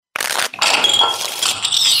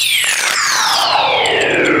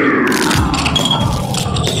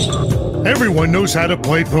Everyone knows how to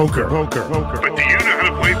play poker. But do you know how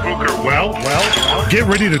to play poker well? Get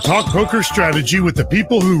ready to talk poker strategy with the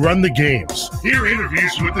people who run the games. Hear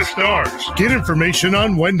interviews with the stars. Get information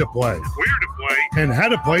on when to play, where to play, and how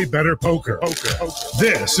to play better poker.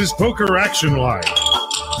 This is Poker Action Line,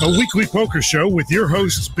 a weekly poker show with your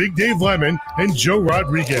hosts Big Dave Lemon and Joe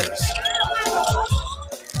Rodriguez.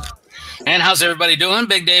 And how's everybody doing?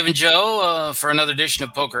 Big Dave and Joe for another edition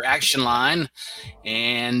of Poker Action Line.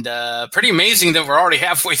 And pretty amazing that we're already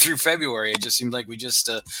halfway through February. It just seemed like we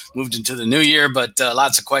just moved into the new year, but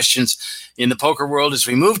lots of questions in the poker world as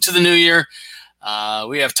we move to the new year.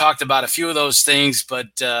 We have talked about a few of those things,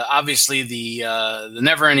 but obviously the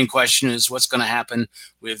never-ending question is what's going to happen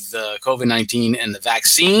with COVID-19 and the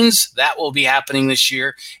vaccines. That will be happening this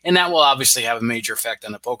year, and that will obviously have a major effect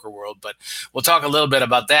on the poker world. But we'll talk a little bit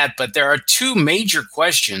about that. But there are two major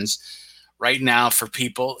questions right now for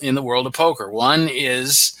people in the world of poker. One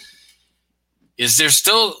is there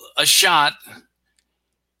still a shot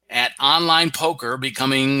at online poker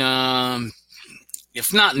becoming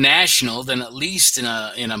if not national, then at least in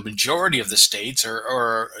a majority of the states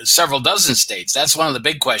or several dozen states? That's one of the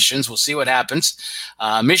big questions. We'll see what happens.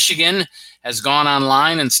 Michigan has gone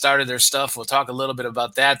online and started their stuff. We'll talk a little bit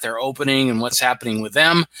about that, their opening and what's happening with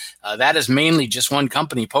them. That is mainly just one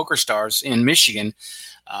company, PokerStars in Michigan,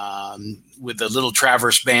 with the Little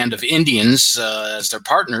Traverse Band of Indians as their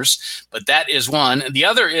partners. But that is one. The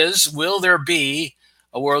other is, will there be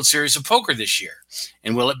a World Series of Poker this year?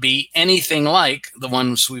 And will it be anything like the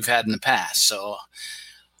ones we've had in the past? So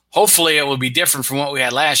hopefully it will be different from what we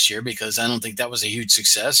had last year, because I don't think that was a huge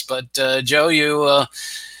success. But Joe, you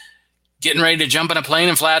getting ready to jump in a plane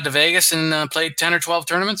and fly out to Vegas and play 10 or 12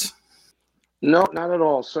 tournaments? No, not at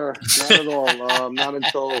all, sir. Not at all. Not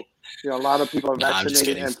until a lot of people are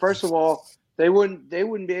vaccinated. And first of all, they wouldn't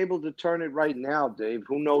be able to turn it right now, Dave.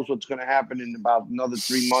 Who knows what's going to happen in about another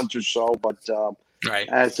 3 months or so? But right.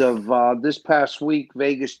 As of this past week,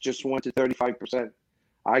 Vegas just went to 35%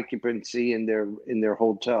 occupancy in their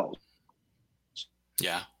hotels.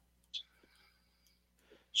 Yeah.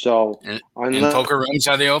 So and poker rooms,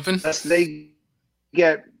 are they open? Unless they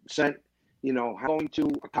get sent, how going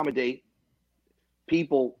to accommodate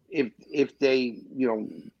people if they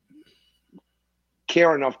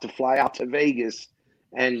care enough to fly out to Vegas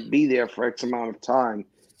and be there for X amount of time.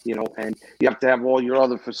 And you have to have all your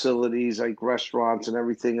other facilities like restaurants and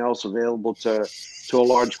everything else available to a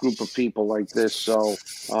large group of people like this. So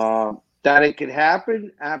that it could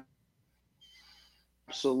happen,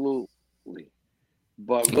 absolutely.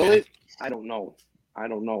 But will it? I don't know. I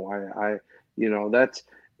that's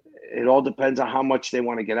it. All depends on how much they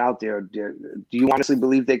want to get out there. Do you honestly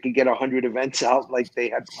believe they could get 100 events out like they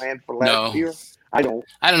had planned for last year? I don't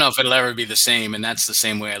know if it'll ever be the same, and that's the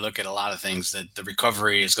same way I look at a lot of things, that the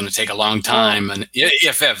recovery is going to take a long time, and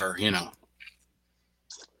if ever,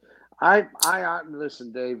 I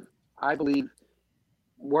listen, Dave. I believe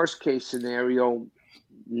worst case scenario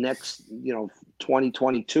next,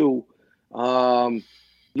 2022,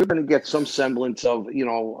 you're going to get some semblance of,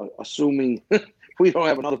 assuming we don't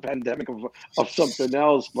have another pandemic of something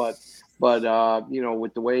else, but with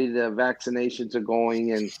the way the vaccinations are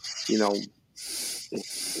going, and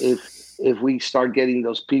if we start getting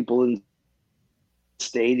those people in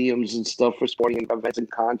stadiums and stuff for sporting events and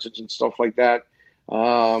concerts and stuff like that,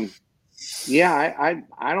 I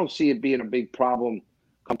don't see it being a big problem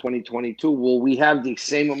come 2022. Will we have the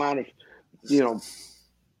same amount of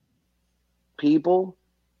people?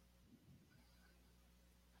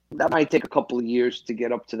 That might take a couple of years to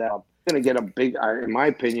get up to that. Going to get a big, in my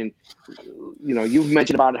opinion. You've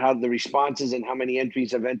mentioned about how the responses and how many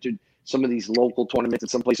entries have entered some of these local tournaments in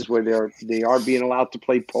some places where they are being allowed to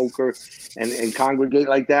play poker and congregate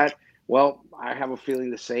like that. Well, I have a feeling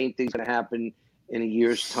the same thing's going to happen in a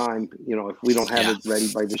year's time, if we don't have it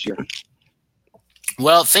ready by this year.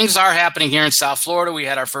 Well, things are happening here in South Florida. We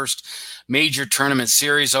had our first major tournament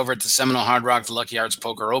series over at the Seminole Hard Rock, the Lucky Arts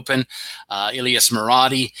Poker Open. Ilyas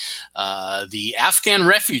Muradi, the Afghan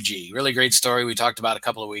refugee, really great story we talked about a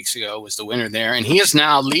couple of weeks ago, was the winner there. And he is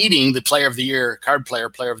now leading the Player of the Year, Card Player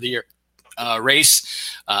of the Year race,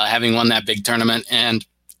 having won that big tournament. And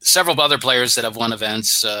several other players that have won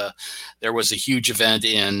events. There was a huge event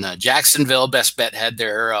in Jacksonville. Best Bet had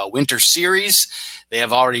their winter series. They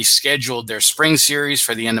have already scheduled their spring series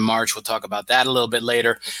for the end of March. We'll talk about that a little bit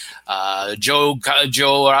later. Joe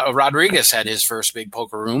Rodriguez had his first big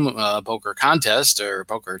poker contest, or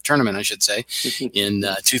poker tournament, I should say, in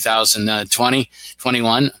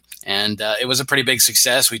 2021. And it was a pretty big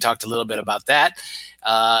success. We talked a little bit about that.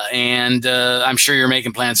 And I'm sure you're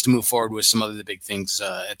making plans to move forward with some of the big things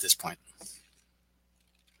at this point.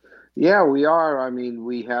 Yeah, we are. I mean,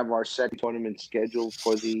 we have our second tournament scheduled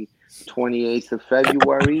for the 28th of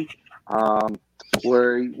February,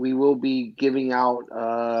 where we will be giving out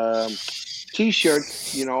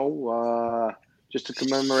T-shirts, just to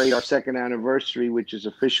commemorate our second anniversary, which is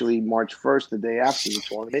officially March 1st, the day after the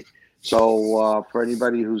tournament. So for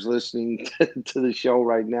anybody who's listening to the show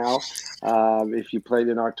right now, if you played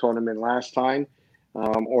in our tournament last time,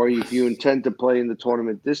 or if you intend to play in the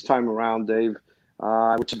tournament this time around, Dave,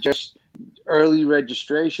 I would suggest early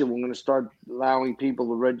registration. We're going to start allowing people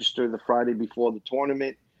to register the Friday before the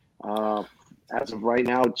tournament. As of right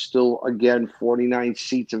now, it's still, again, 49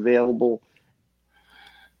 seats available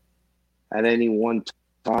at any one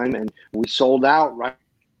time. And we sold out right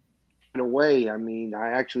away. I mean, I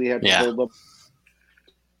actually had to hold up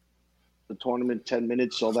the tournament 10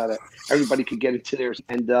 minutes so that everybody could get into there.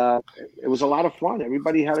 And it was a lot of fun.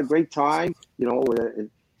 Everybody had a great time.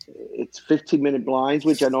 It's 15-minute blinds,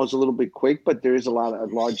 which I know is a little bit quick, but there is a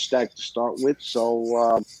large stack to start with.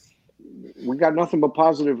 So we got nothing but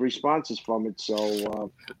positive responses from it.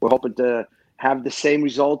 So we're hoping to have the same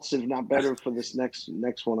results, if not better, for this next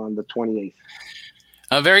one on the 28th.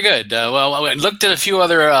 Very good. Well, I looked at a few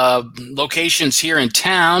other locations here in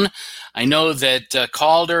town. I know that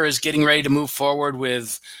Calder is getting ready to move forward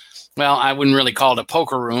with, well, I wouldn't really call it a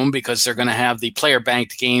poker room because they're going to have the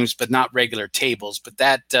player-banked games, but not regular tables. But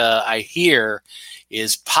that, I hear,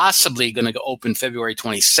 is possibly going to open February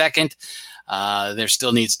 22nd. There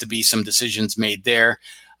still needs to be some decisions made there.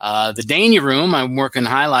 The Dania room, I'm working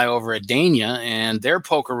highlight over at Dania, and their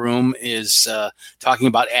poker room is talking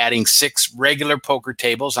about adding 6 regular poker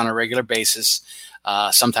tables on a regular basis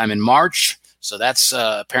sometime in March. So that's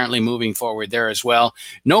apparently moving forward there as well.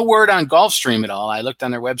 No word on Gulfstream at all. I looked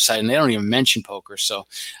on their website, and they don't even mention poker. So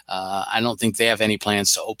I don't think they have any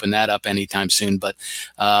plans to open that up anytime soon. But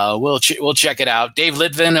we'll check it out. Dave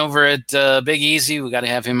Litvin over at Big Easy. We got to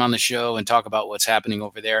have him on the show and talk about what's happening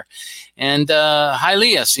over there. And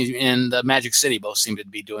Hialeah and Magic City both seem to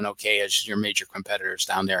be doing okay as your major competitors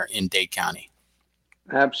down there in Dade County.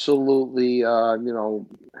 Absolutely.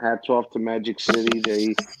 Hats off to Magic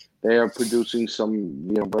City. They are producing some,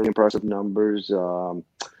 very impressive numbers.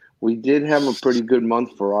 We did have a pretty good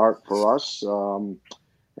month for us, and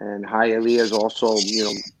Hialeah is also,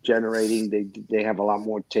 generating. They have a lot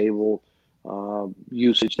more table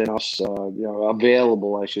usage than us.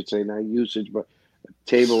 Available, I should say, not usage, but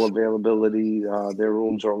table availability. Their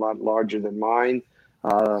rooms are a lot larger than mine.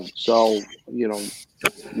 So,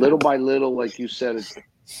 little by little, like you said, it's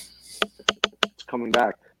coming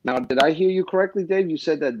back. Now, did I hear you correctly, Dave? You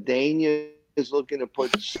said that Dania is looking to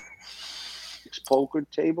put 6 poker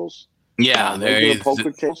tables. Yeah, poker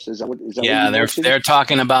tables. Is that what they're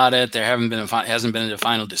talking about it. There hasn't been a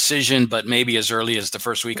final decision, but maybe as early as the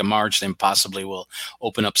first week of March, then possibly we'll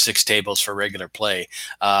open up 6 tables for regular play.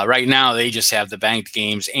 Right now, they just have the banked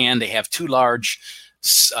games, and they have 2 large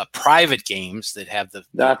private games that have the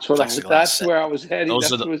that's where I was heading.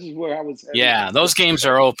 Yeah, those games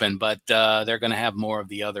are open, but they're going to have more of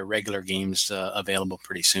the other regular games available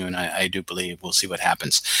pretty soon. I do believe. We'll see what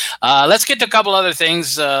happens. Let's get to a couple other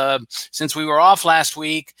things. Since we were off last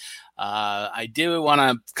week, I do want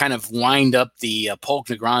to kind of wind up the Polk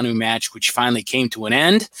Negreanu match, which finally came to an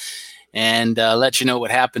end, and let you know what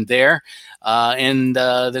happened there. And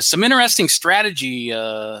there's some interesting strategy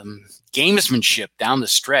gamesmanship down the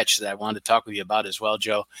stretch that I wanted to talk with you about as well,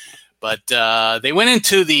 Joe. But they went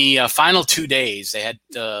into the final 2 days. They had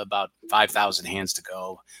about 5,000 hands to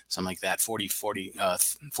go, something like that,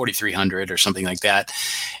 4,300 or something like that.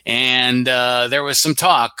 And there was some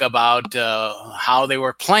talk about how they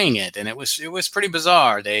were playing it, and it was pretty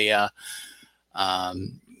bizarre. They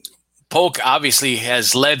Polk obviously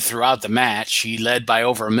has led throughout the match. He led by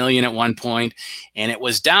over 1 million at one point, and it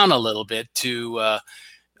was down a little bit to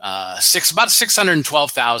about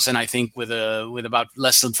 612,000, I think, with about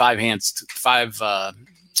less than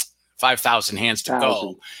 5,000 hands to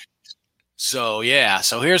go. So yeah,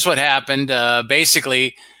 so here's what happened.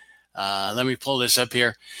 Basically, let me pull this up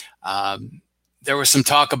here. There was some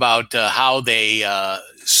talk about how they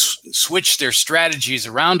switched their strategies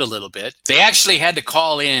around a little bit. They actually had to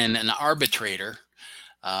call in an arbitrator.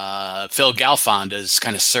 Phil Galfond has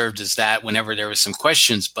kind of served as that whenever there was some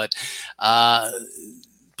questions, but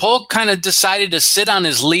Polk kind of decided to sit on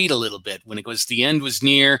his lead a little bit when the end was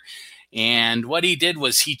near. And what he did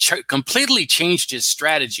was he completely changed his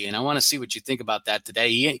strategy. And I want to see what you think about that today.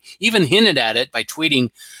 He even hinted at it by tweeting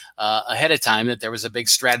ahead of time that there was a big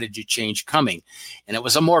strategy change coming. And it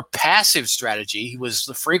was a more passive strategy. He was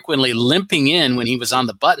frequently limping in when he was on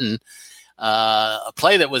the button, a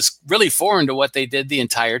play that was really foreign to what they did the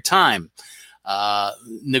entire time.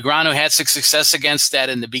 Negreanu had some success against that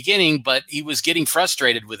in the beginning, but he was getting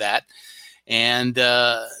frustrated with that. And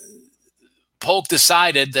Polk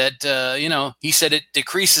decided that, he said it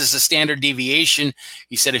decreases the standard deviation.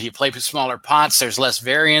 He said if you play with smaller pots, there's less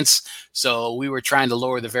variance. So we were trying to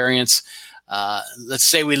lower the variance. Let's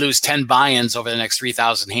say we lose 10 buy-ins over the next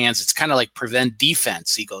 3,000 hands. It's kind of like prevent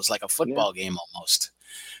defense. He goes like a football game almost.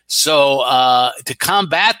 So to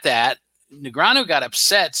combat that, Negreanu got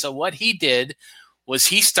upset. So what he did was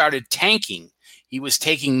he started tanking. He was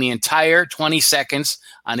taking the entire 20 seconds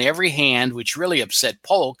on every hand, which really upset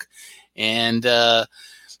Polk. And,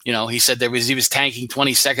 he said he was tanking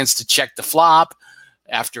 20 seconds to check the flop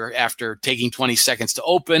after taking 20 seconds to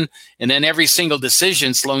open. And then every single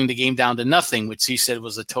decision slowing the game down to nothing, which he said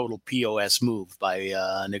was a total POS move by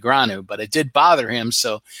Negreanu. But it did bother him.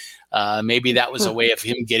 So maybe that was a way of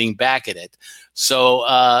him getting back at it. So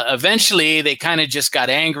eventually they kind of just got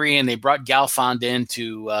angry and they brought Galfond in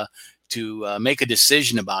to make a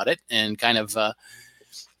decision about it and kind of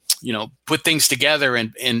put things together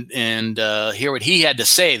and hear what he had to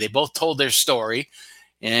say. They both told their story,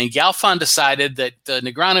 and Galfond decided that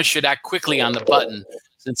Negreanu should act quickly on the button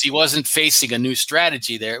since he wasn't facing a new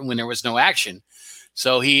strategy there when there was no action.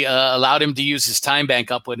 So he allowed him to use his time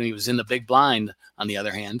bank up when he was in the big blind, on the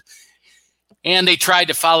other hand. And they tried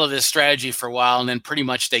to follow this strategy for a while, and then pretty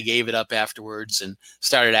much they gave it up afterwards and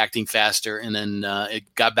started acting faster, and then it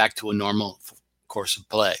got back to a normal course of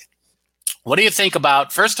play. What do you think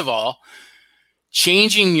about, first of all,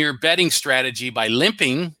 changing your betting strategy by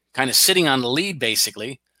limping, kind of sitting on the lead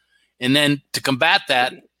basically, and then to combat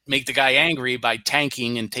that, make the guy angry by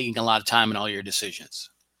tanking and taking a lot of time in all your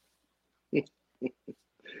decisions?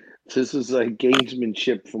 This is a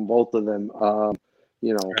gamesmanship from both of them.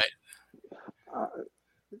 Right.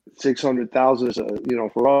 600,000 is,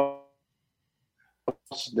 for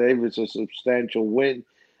us, Dave, it's a substantial win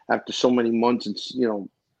after so many months. It's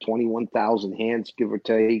 21,000 hands, give or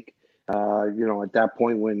take. At that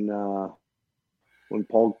point when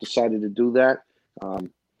Polk decided to do that,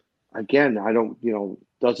 again, I don't,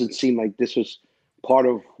 doesn't seem like this was part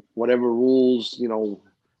of whatever rules,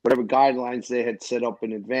 whatever guidelines they had set up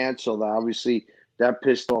in advance. So that obviously that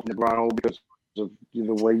pissed off Negreanu because of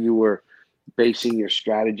the way you were basing your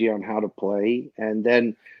strategy on how to play. And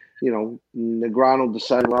then, Negreanu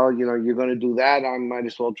decided, well, you're going to do that, I might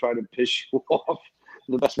as well try to piss you off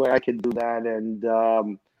the best way I can do that. And,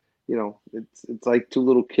 it's like two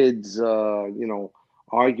little kids,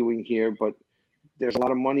 arguing here, but there's a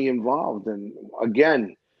lot of money involved. And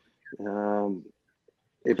again,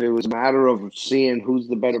 if it was a matter of seeing who's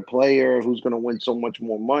the better player, who's going to win so much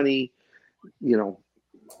more money,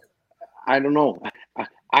 I don't know.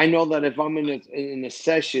 I know that if I'm in a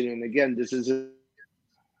session, and again, this isn't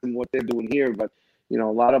what they're doing here, but a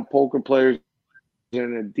lot of poker players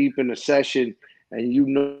are deep in a session, and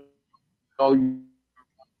you're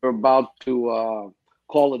about to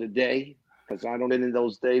call it a day, because I don't get in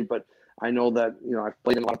those days, but I know that I've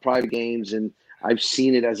played in a lot of private games, and I've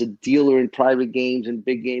seen it as a dealer in private games and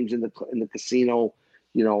big games in the casino.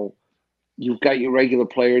 You've got your regular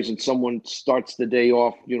players, and someone starts the day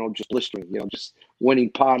off, just blistering, just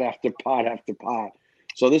winning pot after pot after pot.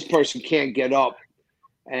 So this person can't get up,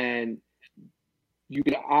 and you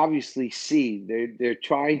can obviously see they're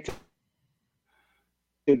trying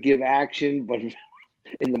to give action, but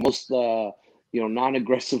in the most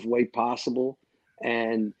non-aggressive way possible.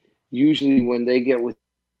 And usually when they get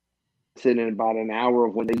within about an hour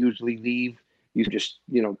of when they usually leave, you just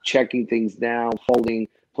checking things down, folding,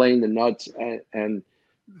 playing the nuts, and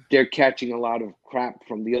they're catching a lot of crap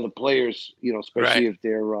from the other players, especially if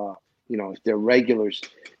they're if they're regulars.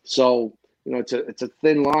 So it's a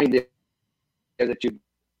thin line there that you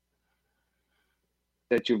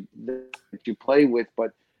play with,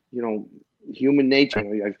 but human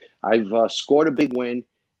nature. I've scored a big win,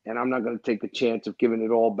 and I'm not going to take a chance of giving it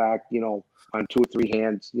all back, on 2 or 3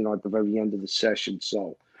 hands, at the very end of the session.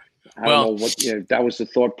 So I don't know what if that was the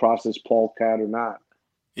thought process Paul had or not.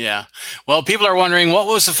 Yeah. Well, people are wondering what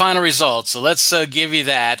was the final result. So let's give you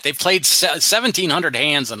that. They played 1,700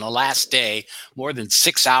 hands on the last day, more than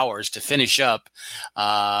 6 hours to finish up.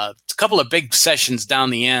 A couple of big sessions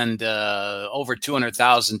down the end, over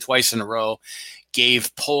 200,000 twice in a row,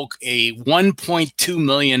 gave Polk a $1.2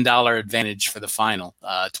 million advantage for the final,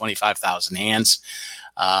 25,000 hands.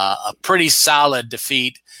 A pretty solid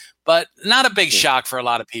defeat, but not a big shock for a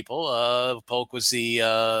lot of people. Polk was the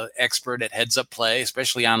expert at heads-up play,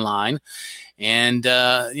 especially online. And,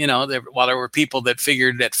 while there were people that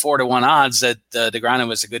figured at 4-1 odds that Negreanu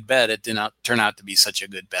was a good bet, it did not turn out to be such a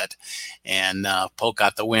good bet. And Polk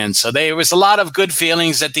got the win. So there was a lot of good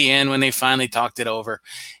feelings at the end when they finally talked it over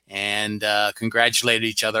and congratulated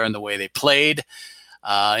each other on the way they played.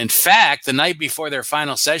 In fact, the night before their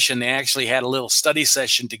final session, they actually had a little study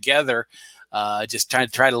session together, just trying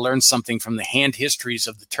to learn something from the hand histories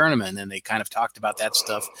of the tournament. And they kind of talked about that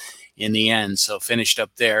stuff in the end. So finished up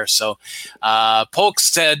there. So Polk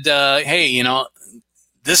said, hey,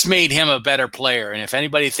 this made him a better player. And if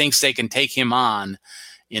anybody thinks they can take him on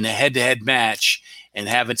in a head-to-head match and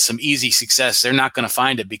have it some easy success, they're not going to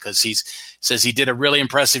find it, because he says he did a really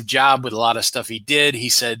impressive job with a lot of stuff he did. He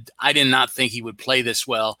said, I did not think he would play this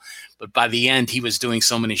well, but by the end, he was doing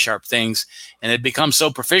so many sharp things and had become so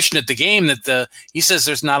proficient at the game that he says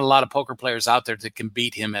there's not a lot of poker players out there that can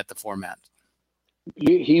beat him at the format.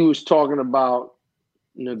 He was talking about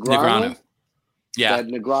Negreanu. Yeah. That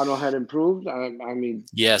Negreanu had improved. I mean,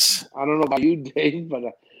 yes. I don't know about you, Dave, but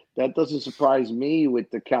that doesn't surprise me with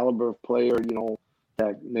the caliber of player,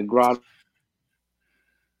 that Negreanu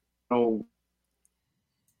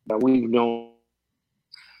that we've known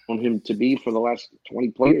him to be for the last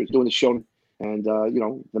 20 years doing the show. And,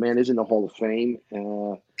 the man is in the Hall of Fame.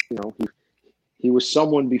 He was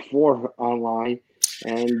someone before online.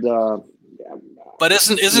 And, but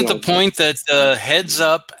isn't the point that heads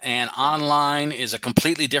up and online is a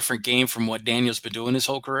completely different game from what Daniel's been doing his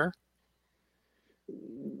whole career?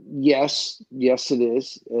 Yes, it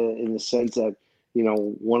is, in the sense that,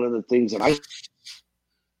 one of the things that I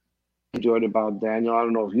enjoyed about Daniel, I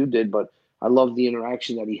don't know if you did, but I loved the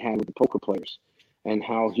interaction that he had with the poker players and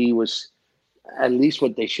how he was, at least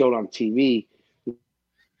what they showed on TV,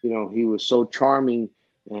 he was so charming,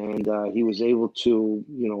 and he was able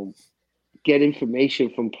to, get information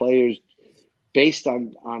from players based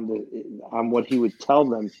on what he would tell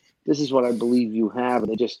them. This is what I believe you have.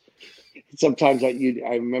 And it just, sometimes I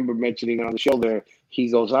remember mentioning on the show there, he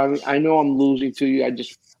goes, I know I'm losing to you. I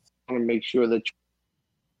just want to make sure that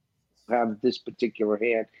you have this particular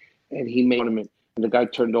hand. And he made him, and the guy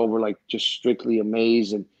turned over like just strictly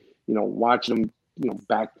amazed. And, watching him,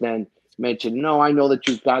 back then mention, no, I know that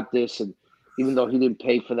you've got this. And even though he didn't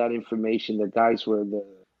pay for that information, the guys were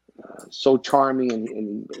so charming, and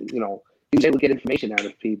he was able to get information out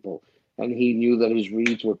of people, and he knew that his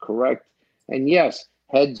reads were correct. And yes,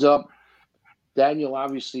 heads up, Daniel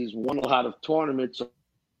obviously has won a lot of tournaments. At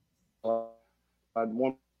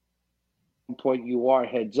one point, you are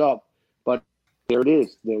heads up, but there it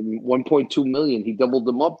is. The 1.2 million. He doubled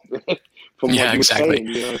them up from what you were saying.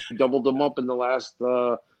 He doubled them up in the last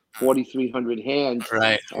 4,300 hands.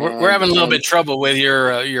 Right. We're having a little bit of trouble with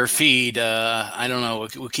your feed. I don't know.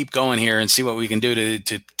 We'll keep going here and see what we can do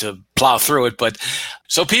to plow through it. But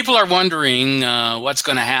so people are wondering what's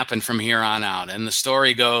going to happen from here on out. And the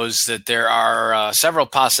story goes that there are several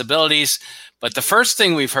possibilities. But the first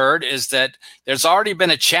thing we've heard is that there's already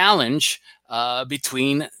been a challenge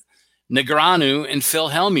between Negreanu and Phil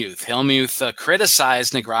Hellmuth. Hellmuth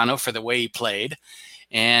criticized Negreanu for the way he played.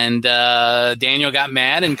 And Daniel got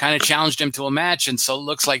mad and kind of challenged him to a match. And so it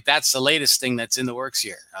looks like that's the latest thing that's in the works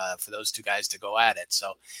here for those two guys to go at it.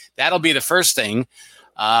 So that'll be the first thing.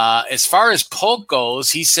 As far as Polk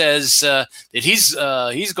goes, he says that he's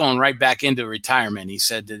going right back into retirement. He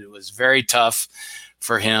said that it was very tough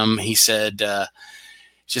for him. He said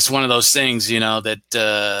just one of those things,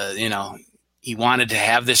 that, he wanted to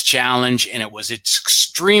have this challenge, and it was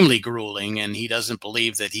extremely grueling, and he doesn't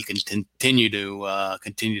believe that he can continue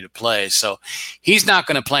to play. So he's not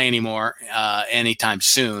going to play anymore anytime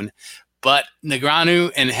soon. But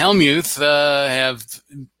Negreanu and Hellmuth have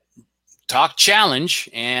talked challenge,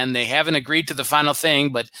 and they haven't agreed to the final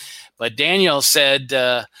thing. But Daniel said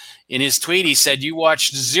in his tweet, he said, "You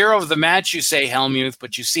watched zero of the match, you say, Hellmuth,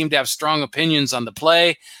 but you seem to have strong opinions on the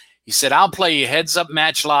play." He said, "I'll play you heads-up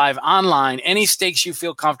match live online, any stakes you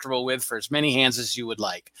feel comfortable with for as many hands as you would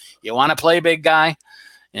like. You want to play, big guy?"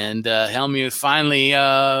 And Hellmuth finally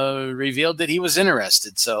revealed that he was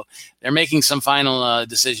interested. So they're making some final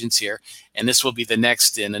decisions here. And this will be the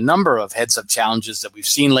next in a number of heads-up challenges that we've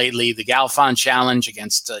seen lately. The Galfond Challenge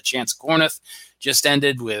against Chance Kornuth just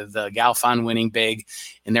ended with Galfond winning big,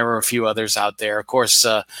 and there were a few others out there. Of course,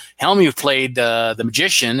 Hellmuth played the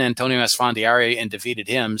Magician, Antonio Esfandiari, and defeated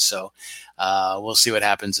him. So we'll see what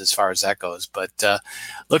happens as far as that goes. But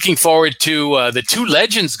looking forward to the two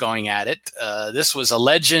legends going at it. This was a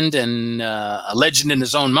legend and a legend in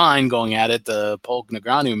his own mind going at it, the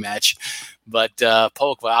Polk-Negreanu match. But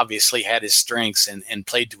Polk obviously had his strengths and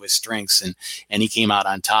played to his strengths, and he came out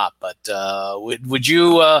on top. But would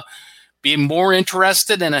you be more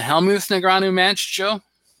interested in a Hellmuth Negreanu match, Joe?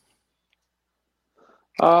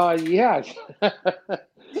 Yeah.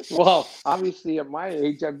 Well, obviously at my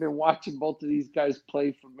age, I've been watching both of these guys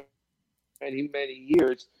play for many, many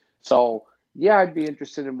years. So yeah, I'd be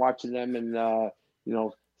interested in watching them and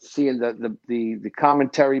seeing the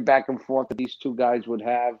commentary back and forth that these two guys would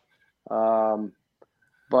have.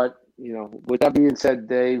 But with that being said,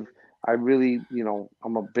 Dave, I really,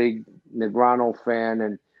 I'm a big Negreanu fan,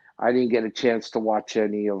 and I didn't get a chance to watch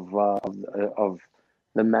any of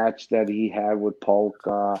the match that he had with Polk.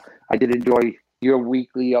 I did enjoy your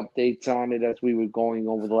weekly updates on it as we were going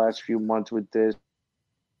over the last few months with this.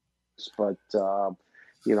 But,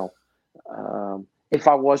 if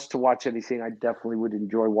I was to watch anything, I definitely would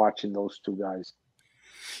enjoy watching those two guys.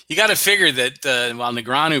 You got to figure that while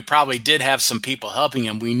Negreanu probably did have some people helping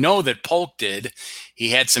him, we know that Polk did. He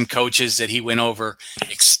had some coaches that he went over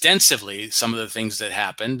extensively, some of the things that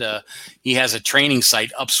happened. He has a training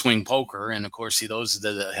site, Upswing Poker, and of course, those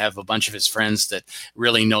that have a bunch of his friends that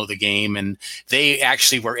really know the game, and they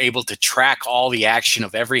actually were able to track all the action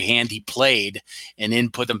of every hand he played and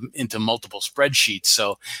input them into multiple spreadsheets.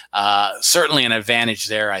 So certainly an advantage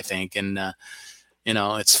there, I think. And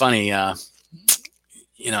it's funny.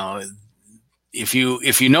 If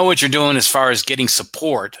you know what you're doing as far as getting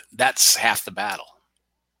support, that's half the battle.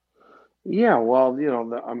 Yeah, well,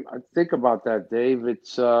 I think about that, Dave.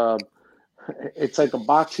 It's like a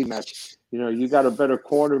boxing match. You got a better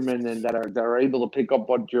cornerman and that are able to pick up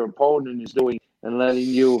what your opponent is doing and letting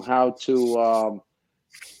you how to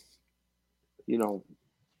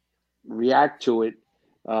react to it.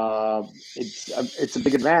 It's a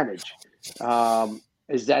big advantage.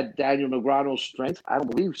 Is that Daniel Negreanu's strength? I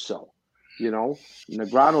don't believe so.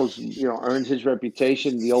 Negreanu's, earned his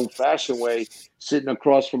reputation the old-fashioned way, sitting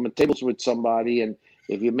across from a table with somebody. And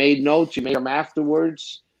if you made notes, you made them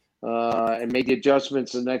afterwards and made the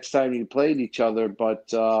adjustments the next time you played each other.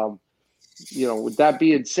 But, with that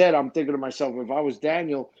being said, I'm thinking to myself, if I was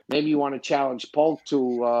Daniel, maybe you want to challenge Polk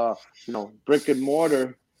to, brick and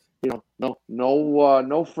mortar,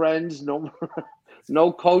 no friends,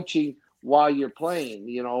 no coaching while you're playing,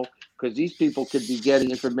 because these people could be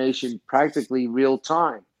getting information practically real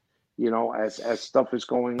time, as stuff is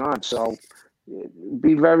going on. So it'd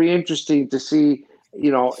be very interesting to see,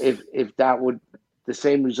 if that the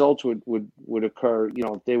same results would occur,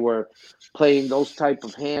 if they were playing those type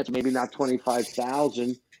of hands, maybe not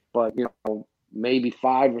 25,000, but, maybe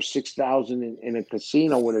 5,000 or 6,000 in a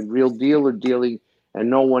casino with a real dealer dealing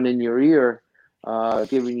and no one in your ear,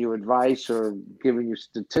 giving you advice or giving you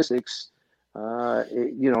statistics.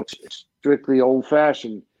 Strictly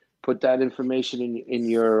old-fashioned. Put that information in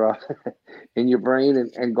your in your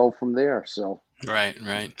brain and go from there. So right.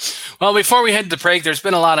 Well, before we head to break, there's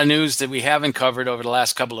been a lot of news that we haven't covered over the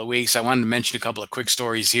last couple of weeks. I wanted to mention a couple of quick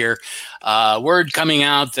stories here. Word coming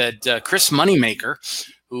out that Chris Moneymaker,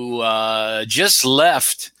 who just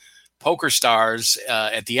left PokerStars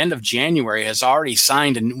at the end of January, has already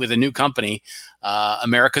signed with a new company,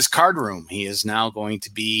 America's Card Room. He is now going to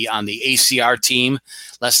be on the ACR team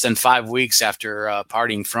less than 5 weeks after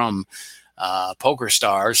parting from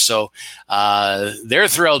PokerStars. So they're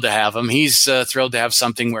thrilled to have him. He's thrilled to have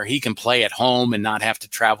something where he can play at home and not have to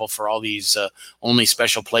travel for all these only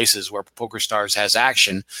special places where PokerStars has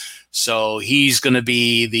action. So he's going to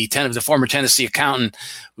be the former Tennessee accountant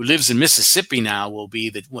who lives in Mississippi now, will be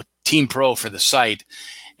the team pro for the site.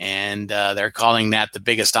 And they're calling that the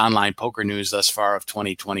biggest online poker news thus far of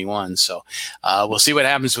 2021. So we'll see what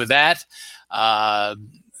happens with that.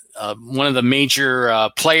 One of the major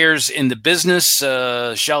players in the business,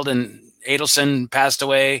 Sheldon Adelson, passed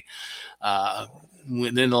away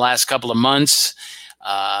within the last couple of months.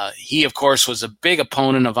 He, of course, was a big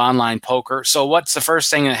opponent of online poker. So what's the first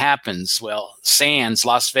thing that happens? Well, Sands,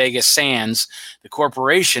 Las Vegas Sands, the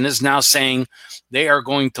corporation, is now saying they are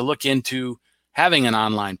going to look into having an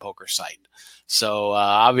online poker site. So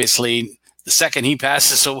obviously, the second he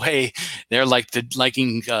passes away, they're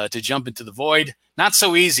liking to jump into the void. Not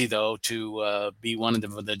so easy, though, to be one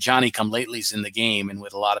of the Johnny-come-latelys in the game, and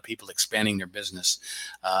with a lot of people expanding their business.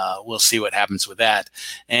 We'll see what happens with that.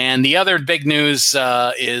 And the other big news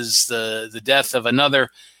is the death of another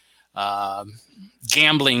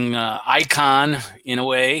gambling icon, in a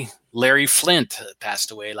way. Larry Flint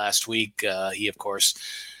passed away last week. He, of course,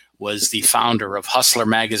 was the founder of Hustler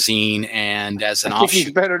magazine, and as an offshoot,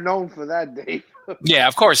 he's better known for that, Dave. Yeah,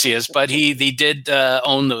 of course he is. But he did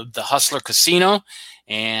own the Hustler Casino,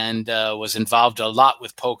 and was involved a lot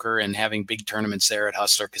with poker and having big tournaments there at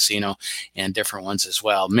Hustler Casino and different ones as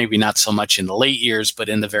well. Maybe not so much in the late years, but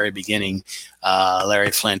in the very beginning,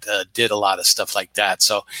 Larry Flynt did a lot of stuff like that.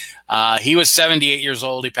 So he was 78 years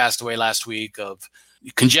old. He passed away last week of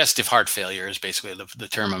congestive heart failure is basically the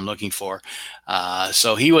term I'm looking for.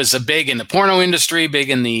 So he was big in the porno industry, big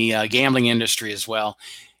in the gambling industry as well.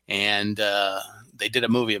 And they did a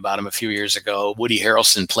movie about him a few years ago. Woody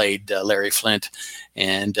Harrelson played Larry Flynt,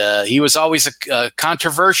 and he was always a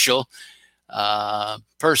controversial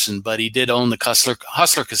person, but he did own the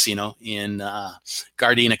Hustler Casino in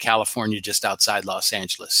Gardena, California, just outside Los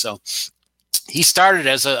Angeles. So he started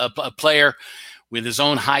as a player with his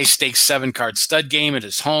own high-stakes 7-card stud game at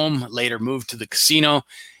his home, later moved to the casino,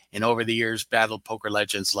 and over the years battled poker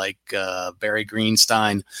legends like Barry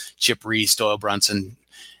Greenstein, Chip Reese, Doyle Brunson,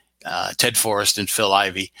 Ted Forrest, and Phil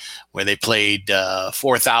Ivey, where they played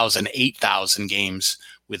 4,000, 8,000 games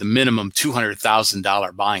with a minimum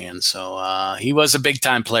 $200,000 buy-in. So he was a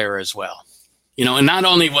big-time player as well. You know, and not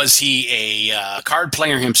only was he a card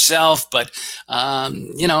player himself, but,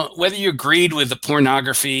 you know, whether you agreed with the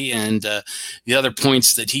pornography and the other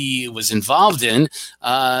points that he was involved in,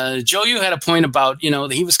 Joe, you had a point about, you know,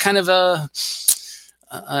 he was kind of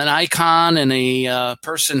an icon and a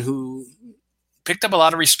person who picked up a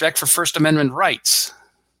lot of respect for First Amendment rights.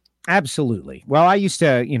 Absolutely. Well, I used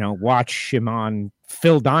to, you know, watch him on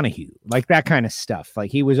Phil Donahue, like that kind of stuff.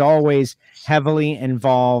 Like he was always heavily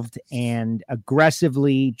involved and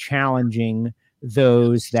aggressively challenging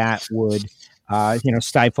those that would, you know,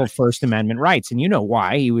 stifle First Amendment rights. And you know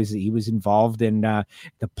why. He was involved in the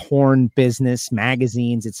porn business,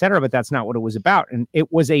 magazines, etc. But that's not what it was about. And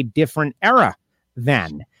it was a different era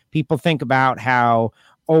then. People think about how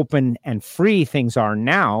open and free things are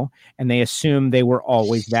now, and they assume they were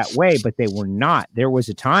always that way, but they were not. There was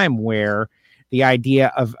a time where the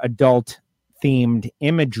idea of adult themed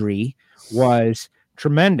imagery was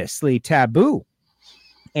tremendously taboo.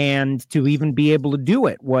 And to even be able to do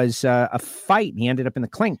it was a fight. He ended up in the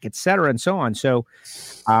clink, et cetera, and so on. So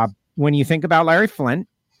when you think about Larry Flynt,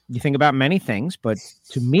 you think about many things, but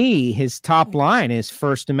to me, his top line is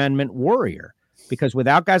First Amendment warrior. Because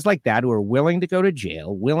without guys like that who are willing to go to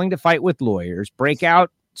jail, willing to fight with lawyers, break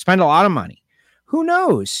out, spend a lot of money, who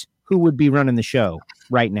knows who would be running the show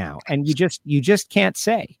right now? And you just can't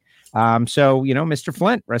say. So, you know, Mr.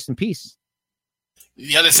 Flynt, rest in peace.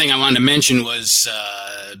 The other thing I wanted to mention was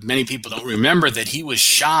many people don't remember that he was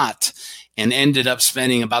shot and ended up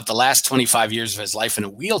spending about the last 25 years of his life in a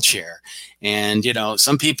wheelchair. And, you know,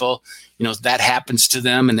 some people, you know, that happens to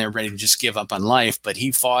them and they're ready to just give up on life. But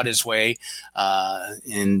he fought his way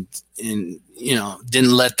and, you know,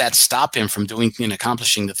 didn't let that stop him from doing and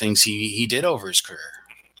accomplishing the things he did over his career.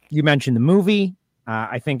 You mentioned the movie.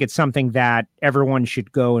 I think it's something that everyone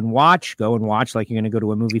should go and watch like you're going to go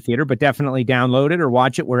to a movie theater, but definitely download it or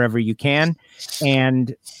watch it wherever you can.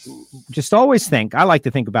 And just always think, I like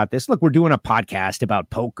to think about this. Look, we're doing a podcast about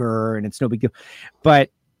poker and it's no big deal,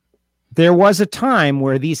 but there was a time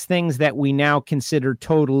where these things that we now consider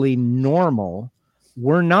totally normal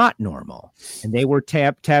were not normal, and they were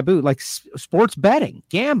taboo, like sports betting,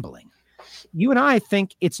 gambling. You and I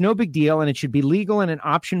think it's no big deal and it should be legal and an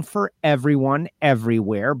option for everyone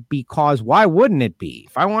everywhere, because why wouldn't it be?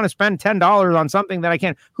 If I want to spend $10 on something that I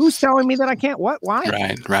can't, who's telling me that I can't? What?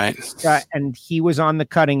 Why? Right. And he was on the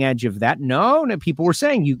cutting edge of that. No, people were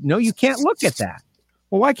saying, you can't look at that.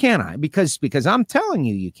 Well, why can't I? Because I'm telling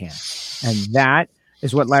you can't. And that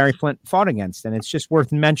is what Larry Flynt fought against. And it's just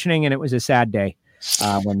worth mentioning. And it was a sad day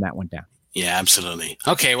when that went down. Yeah, absolutely.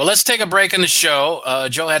 Okay, well, let's take a break in the show.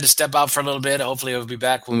 Joe had to step out for a little bit. Hopefully he'll be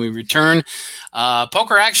back when we return.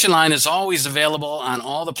 Poker Action Line is always available on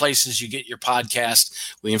all the places you get your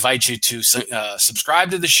podcast. We invite you to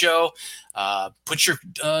subscribe to the show. Put your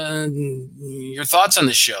thoughts on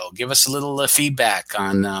the show. Give us a little feedback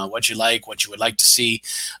on what you like, what you would like to see,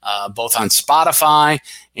 both on Spotify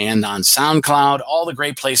and on SoundCloud, all the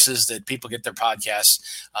great places that people get their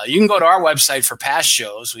podcasts. You can go to our website for past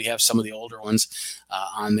shows. We have some of the older ones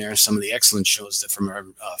on there, some of the excellent shows that from our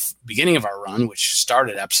beginning of our run, which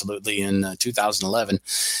started absolutely in 2011.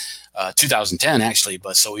 2010 actually,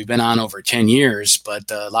 but so we've been on over 10 years, but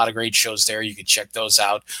a lot of great shows there. You can check those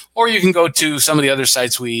out, or you can go to some of the other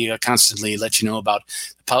sites we constantly let you know about.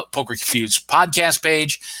 The Poker Feuds podcast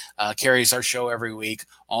page carries our show every week.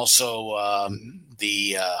 Also,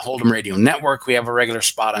 the Hold'em Radio Network, we have a regular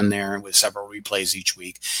spot on there with several replays each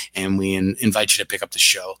week, and we invite you to pick up the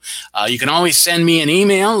show. You can always send me an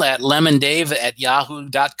email at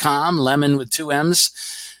lemondave@yahoo.com, lemon with 2 M's,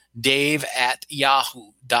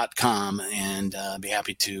 Dave@yahoo.com. pokeractionline.com, and be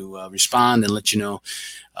happy to respond and let you know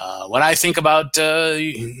what I think about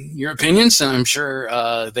your opinions, and I'm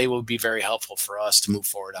sure they will be very helpful for us to move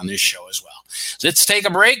forward on this show as well. Let's take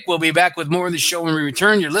a break. We'll be back with more of the show when we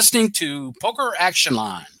return. You're listening to Poker Action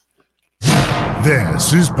Line.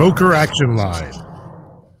 This is Poker Action Line.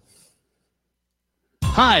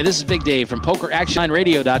 Hi, this is Big Dave from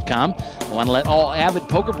PokerActionLineRadio.com. I want to let all avid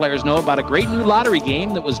poker players know about a great new lottery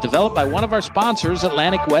game that was developed by one of our sponsors,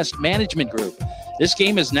 Atlantic West Management Group. This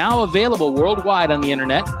game is now available worldwide on the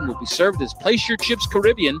internet and will be served as Place Your Chips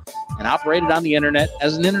Caribbean and operated on the internet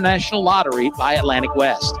as an international lottery by Atlantic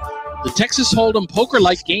West. The Texas Hold'em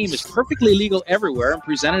poker-like game is perfectly legal everywhere and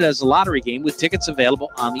presented as a lottery game with tickets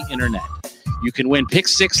available on the internet. You can win Pick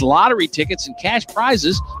 6 lottery tickets and cash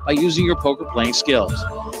prizes by using your poker playing skills.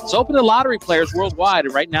 It's open to lottery players worldwide,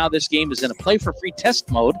 and right now this game is in a play-for-free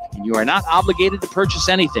test mode, and you are not obligated to purchase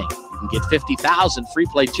anything. You can get 50,000 free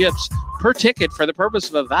play chips per ticket for the purpose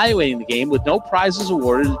of evaluating the game with no prizes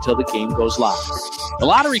awarded until the game goes live. The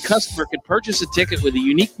lottery customer can purchase a ticket with a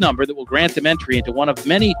unique number that will grant them entry into one of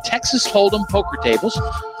many Texas Hold'em poker tables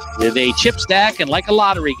with a chip stack, and like a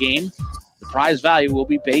lottery game, the prize value will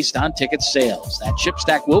be based on ticket sales. That chip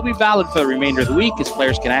stack will be valid for the remainder of the week, as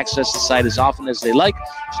players can access the site as often as they like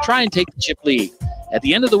to try and take the chip lead. At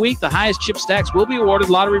the end of the week, the highest chip stacks will be awarded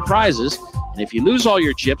lottery prizes, and if you lose all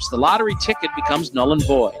your chips, the lottery ticket becomes null and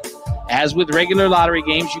void. As with regular lottery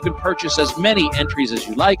games, you can purchase as many entries as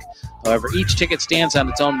you like. However, each ticket stands on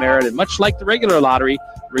its own merit, and much like the regular lottery,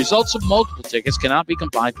 the results of multiple tickets cannot be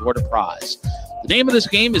combined toward a prize. The name of this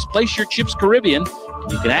game is Place Your Chips Caribbean,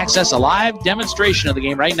 and you can access a live demonstration of the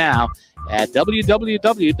game right now at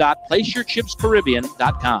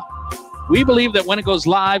www.placeyourchipscaribbean.com. We believe that when it goes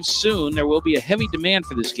live soon, there will be a heavy demand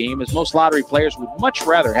for this game, as most lottery players would much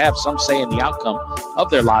rather have some say in the outcome of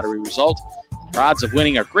their lottery result. Their odds of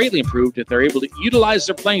winning are greatly improved if they're able to utilize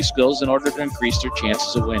their playing skills in order to increase their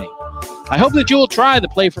chances of winning. I hope that you will try the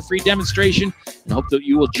Play for Free demonstration, and hope that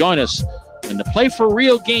you will join us when the Play for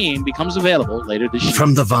Real game becomes available later this year.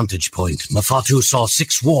 From the vantage point, Mafatu saw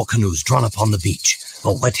 6 war canoes drawn up on the beach.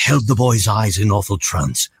 But what held the boy's eyes in awful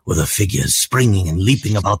trance were the figures springing and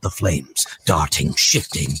leaping about the flames, darting,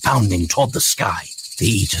 shifting, bounding toward the sky. The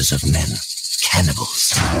eaters of men.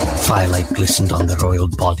 Cannibals. Firelight glistened on their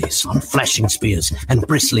oiled bodies, on flashing spears and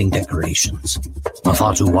bristling decorations.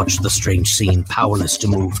 Mafatu watched the strange scene, powerless to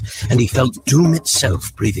move, and he felt doom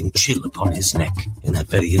itself breathing chill upon his neck. In that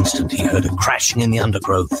very instant, he heard a crashing in the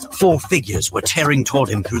undergrowth. 4 figures were tearing toward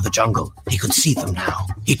him through the jungle. He could see them now.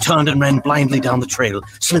 He turned and ran blindly down the trail,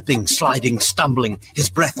 slipping, sliding, stumbling,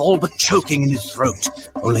 his breath all but choking in his throat.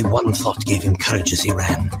 Only one thought gave him courage as he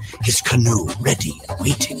ran. His canoe, ready,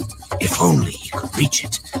 waiting. If only he could reach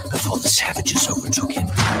it before the savages overtook him.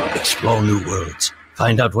 Explore new worlds.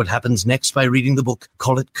 Find out what happens next by reading the book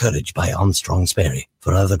Call It Courage by Armstrong Sperry.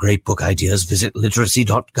 For other great book ideas, visit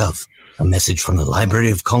literacy.gov. A message from the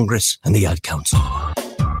Library of Congress and the Ad Council.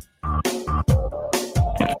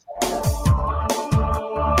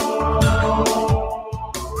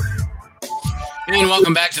 And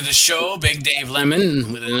welcome back to the show. Big Dave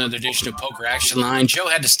Lemon with another edition of Poker Action Line. Joe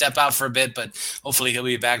had to step out for a bit, but hopefully he'll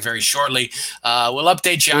be back very shortly. We'll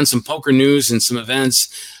update you on some poker news and some events.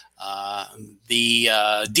 The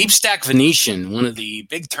Deep Stack Venetian, one of the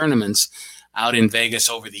big tournaments out in Vegas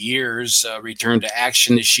over the years, returned to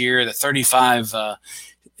action this year. The 35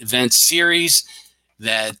 event series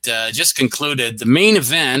that just concluded. The main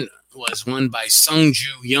event was won by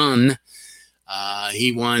Sungju Yun.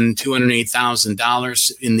 He won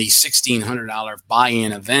 $208,000 in the $1,600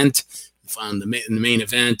 buy-in event. In the main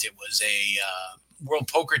event, it was a World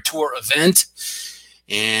Poker Tour event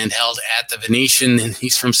and held at the Venetian. And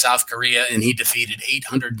he's from South Korea, and he defeated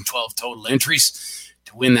 812 total entries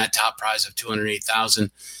to win that top prize of $208,000.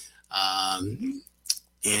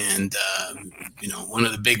 One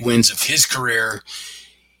of the big wins of his career,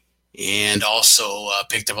 and also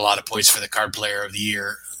picked up a lot of points for the Card Player of the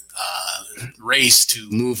Year race to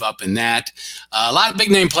move up in that. A lot of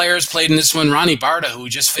big name players played in this one. Ronnie Barta, who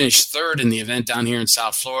just finished 3rd in the event down here in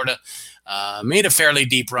South Florida, made a fairly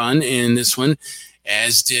deep run in this one,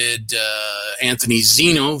 as did Anthony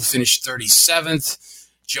Zeno, who finished 37th,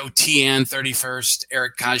 Joe Tian 31st,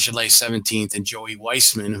 Eric Cagelet 17th, and Joey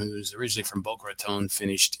Weissman, who's originally from Boca Raton,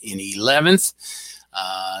 finished in 11th.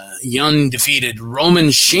 Yun defeated Roman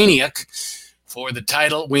Shaniak for the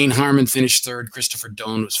title. Wayne Harmon finished 3rd. Christopher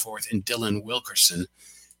Doan was 4th. And Dylan Wilkerson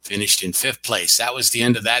finished in 5th place. That was the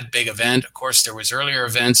end of that big event. Of course, there was earlier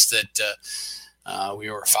events that we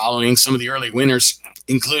were following. Some of the early winners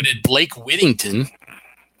included Blake Whittington,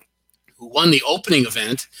 who won the opening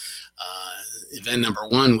event event number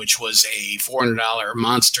one, which was a $400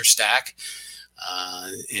 monster stack.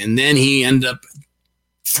 And then he ended up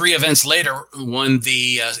 3 events later won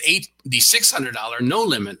the $600 no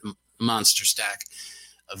limit monster stack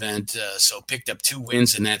event. So picked up 2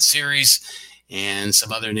 wins in that series, and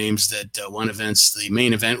some other names that won events. The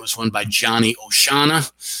main event was won by Johnny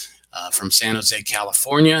Oshana from San Jose,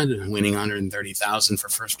 California, winning $130,000 for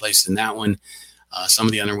first place in that one. Some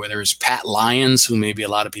of the other winners, Pat Lyons, who maybe a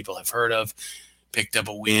lot of people have heard of, picked up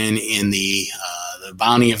a win in the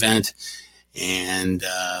Bonnie event. And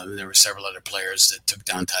there were several other players that took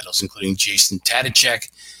down titles, including Jason Tadicek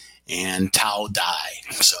and Tao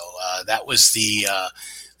Dai. So that was the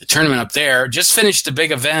tournament up there. Just finished a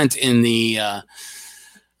big event in the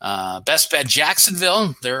Best Bet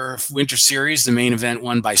Jacksonville, their winter series. The main event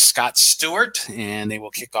won by Scott Stewart, and they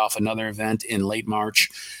will kick off another event in late March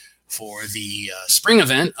for the spring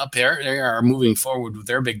event up there. They are moving forward with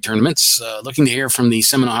their big tournaments, looking to hear from the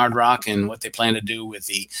Seminole Hard Rock and what they plan to do with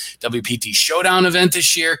the WPT Showdown event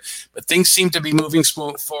this year. But things seem to be moving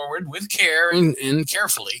forward with care and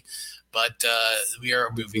carefully. But we are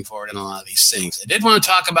moving forward in a lot of these things. I did want to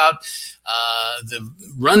talk about the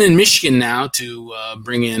run in Michigan now to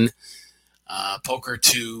bring in poker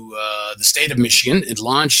to the state of Michigan. It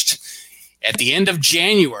launched at the end of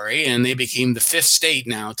January, and they became the 5th state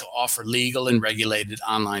now to offer legal and regulated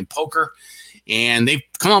online poker. And they've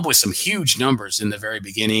come up with some huge numbers in the very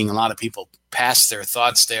beginning. A lot of people passed their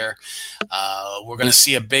thoughts there. We're going to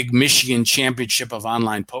see a big Michigan Championship of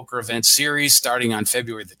Online Poker event series starting on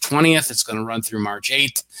February the 20th. It's going to run through March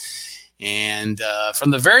 8th. And from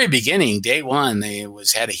the very beginning, day one, they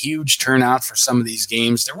had a huge turnout for some of these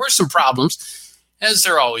games. There were some problems, as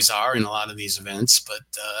there always are in a lot of these events, but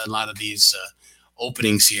a lot of these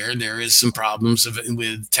openings here, there is some problems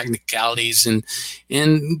with technicalities and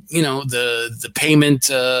you know, the payment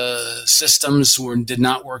systems did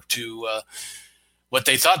not work to what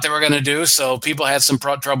they thought they were going to do. So people had some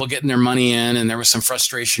trouble getting their money in, and there was some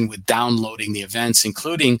frustration with downloading the events,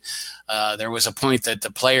 including there was a point that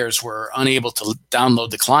the players were unable to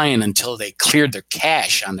download the client until they cleared their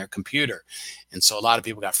cache on their computer. And so a lot of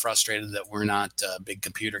people got frustrated that we're not big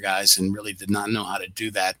computer guys and really did not know how to do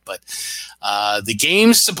that. But the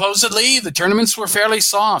games, supposedly, the tournaments were fairly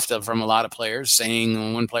soft from a lot of players,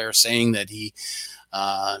 one player saying that he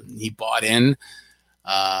bought in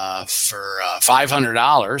for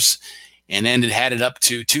 $500 and then it had it up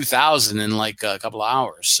to $2,000 in like a couple of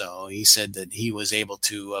hours. So he said that he was able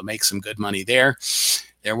to make some good money there.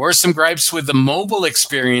 There were some gripes with the mobile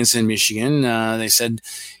experience in Michigan. They said,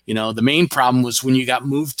 you know, the main problem was when you got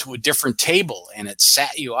moved to a different table and it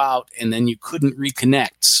sat you out and then you couldn't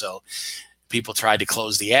reconnect. So people tried to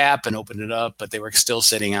close the app and open it up, but they were still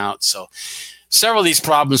sitting out. So several of these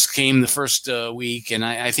problems came the first week, and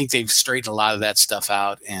I think they've straightened a lot of that stuff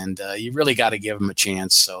out, and you really got to give them a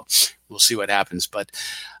chance. So we'll see what happens. But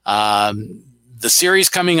the series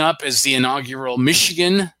coming up is the inaugural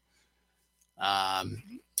Michigan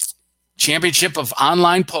Championship of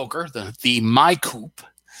Online Poker, the MyCoop,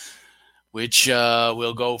 which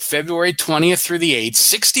will go February 20th through the 8th.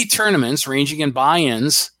 60 tournaments ranging in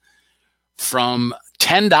buy-ins from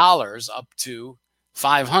 $10 up to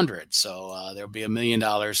 $500. So there'll be $1 million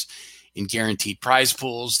in guaranteed prize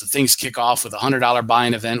pools. The things kick off with a $100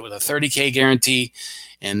 buy-in event with a $30K guarantee,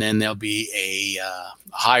 and then there'll be a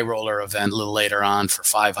high roller event a little later on for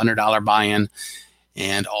 $500 buy-in,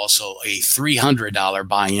 and also a $300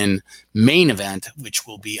 buy-in main event, which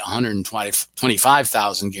will be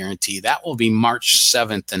 $125,000 guarantee. That will be March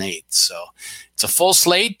 7th and 8th. So it's a full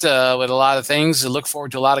slate with a lot of things. I look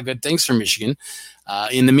forward to a lot of good things from Michigan.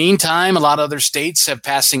 In the meantime, a lot of other states have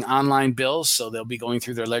passing online bills, so they'll be going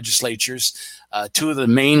through their legislatures. 2 of the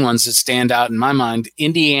main ones that stand out in my mind,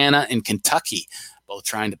 Indiana and Kentucky, both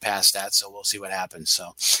trying to pass that, so we'll see what happens.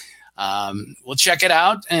 So we'll check it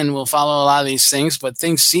out, and we'll follow a lot of these things, but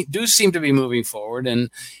things do seem to be moving forward, and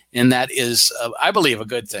that is, I believe, a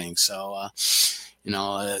good thing. So,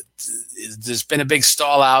 there's been a big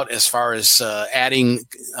stall out as far as adding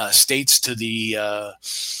states to the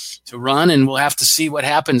to run, and we'll have to see what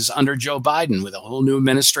happens under Joe Biden with a whole new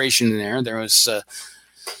administration in there. There was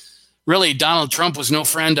really, Donald Trump was no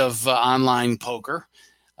friend of online poker.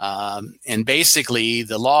 And basically,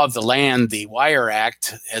 the law of the land, the Wire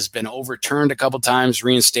Act, has been overturned a couple times,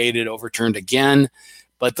 reinstated, overturned again.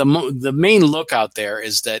 But the main look out there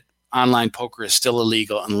is that online poker is still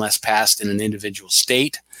illegal unless passed in an individual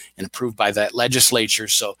state and approved by that legislature.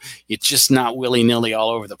 So it's just not willy-nilly all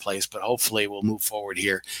over the place. But hopefully we'll move forward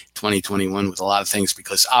here 2021 with a lot of things,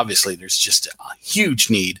 because obviously there's just a huge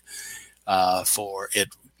need for it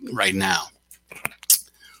right now.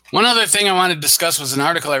 One other thing I wanted to discuss was an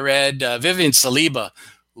article I read. Vivian Saliba,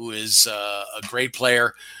 who is a great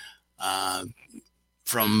player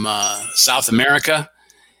from South America,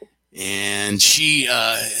 and she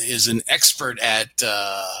is an expert at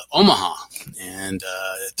Omaha, and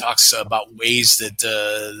talks about ways that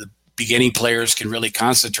the beginning players can really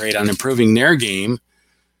concentrate on improving their game.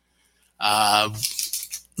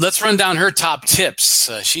 Let's run down her top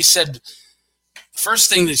tips. She said first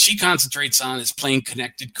thing that she concentrates on is playing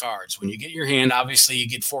connected cards. When you get your hand, obviously you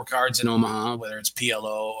get 4 cards in Omaha, whether it's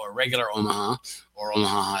PLO or regular Omaha or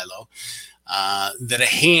Omaha High-Low. That a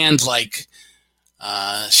hand like,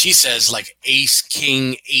 she says, like ace,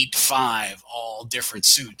 king, 8-5, all different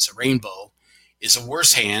suits, a rainbow, is a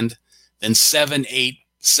worse hand than 7-8,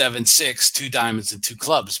 7-6, 2 diamonds and 2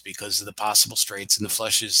 clubs, because of the possible straights and the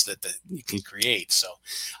flushes that you can create. So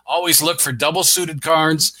always look for double suited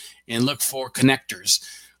cards and look for connectors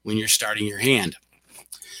when you're starting your hand.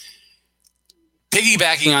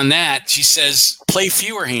 Piggybacking on that, she says, play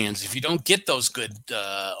fewer hands. If you don't get those good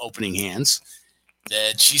opening hands,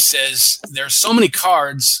 that she says there are so many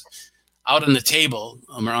cards out on the table,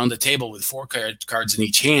 around the table with 4 cards in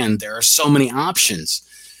each hand, there are so many options.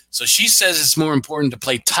 So she says it's more important to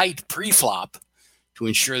play tight pre-flop to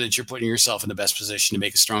ensure that you're putting yourself in the best position to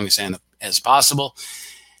make as strong a hand as possible.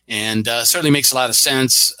 And certainly makes a lot of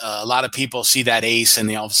sense. A lot of people see that ace and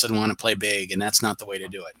they all of a sudden want to play big, and that's not the way to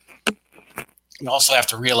do it. You also have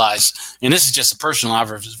to realize, and this is just a personal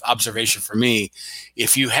observation for me,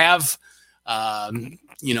 if you have a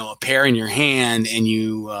pair in your hand and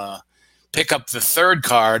you pick up the 3rd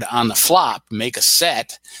card on the flop, make a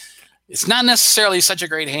set, it's not necessarily such a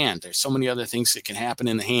great hand. There's so many other things that can happen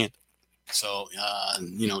in the hand. So,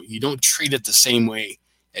 you don't treat it the same way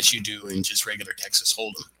as you do in just regular Texas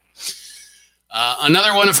Hold'em.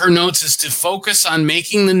 Another one of her notes is to focus on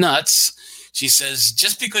making the nuts. She says,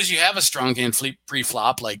 just because you have a strong hand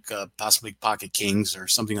pre-flop, like possibly pocket kings or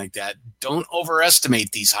something like that, don't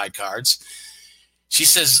overestimate these high cards. She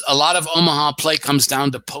says a lot of Omaha play comes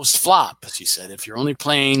down to post-flop. She said if you're only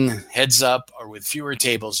playing heads up or with fewer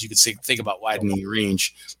tables, you could think about widening your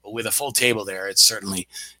range. But with a full table there, it's certainly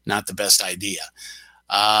not the best idea.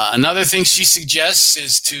 Another thing she suggests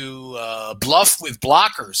is to bluff with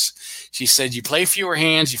blockers. She said you play fewer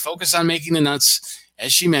hands, you focus on making the nuts,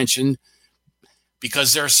 as she mentioned,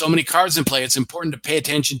 because there are so many cards in play. It's important to pay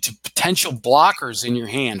attention to potential blockers in your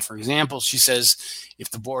hand. For example, she says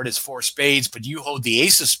if the board is 4 spades, but you hold the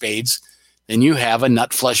ace of spades, then you have a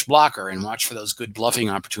nut flush blocker, and watch for those good bluffing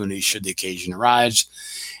opportunities should the occasion arise.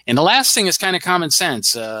 And the last thing is kind of common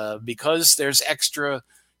sense, because there's extra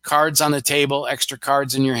cards on the table, extra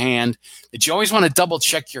cards in your hand, that you always want to double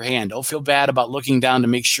check your hand. Don't feel bad about looking down to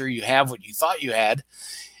make sure you have what you thought you had.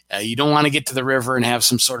 You don't want to get to the river and have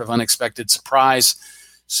some sort of unexpected surprise.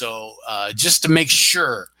 So just to make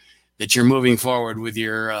sure that you're moving forward with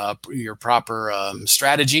your proper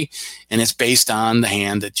strategy, and it's based on the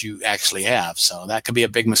hand that you actually have. So that could be a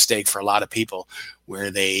big mistake for a lot of people,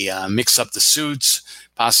 where they mix up the suits,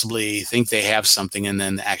 possibly think they have something, and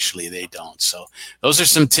then actually they don't. So those are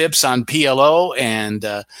some tips on PLO and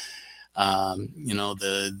the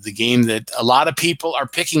game that a lot of people are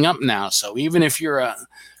picking up now. So even if you're a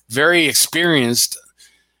very experienced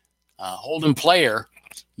Hold'em player,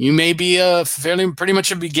 you may be pretty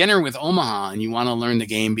much a beginner with Omaha, and you want to learn the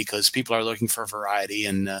game because people are looking for variety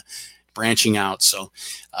and branching out. So,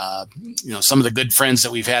 some of the good friends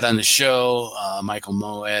that we've had on the show, Michael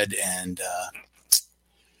Moed and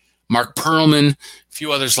Mark Perlman, a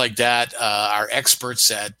few others like that, are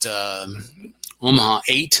experts at Omaha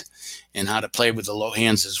 8 and how to play with the low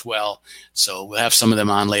hands as well. So we'll have some of them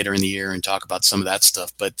on later in the year and talk about some of that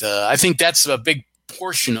stuff. But I think that's a big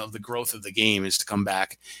portion of the growth of the game, is to come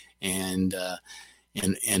back and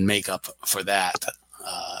make up for that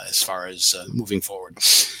as far as moving forward.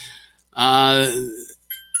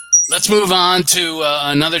 Let's move on to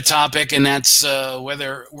another topic, and that's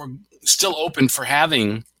whether we're still open for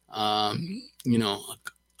having a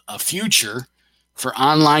future for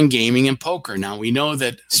online gaming and poker. Now, we know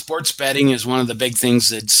that sports betting is one of the big things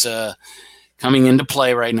that's coming into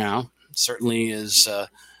play right now. Certainly is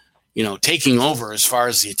taking over as far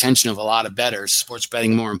as the attention of a lot of bettors. Sports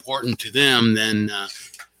betting more important to them than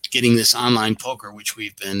getting this online poker, which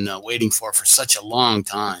we've been waiting for such a long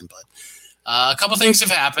time. But a couple things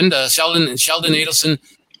have happened. Sheldon Adelson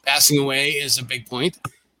passing away is a big point.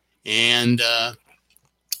 And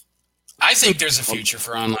I think there's a future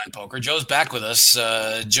for online poker. Joe's back with us.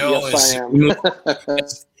 Joe, yes,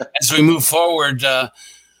 as we move forward,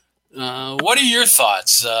 what are your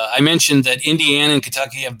thoughts? I mentioned that Indiana and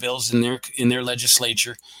Kentucky have bills in their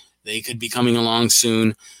legislature. They could be coming along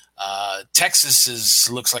soon. Texas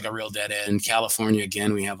looks like a real dead end. California,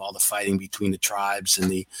 again, we have all the fighting between the tribes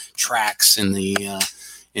and the tracks and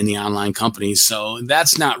the online companies. So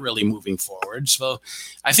that's not really moving forward. So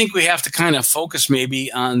I think we have to kind of focus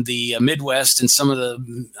maybe on the Midwest and some of the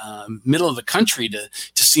middle of the country to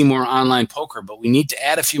see more online poker. But we need to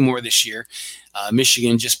add a few more this year.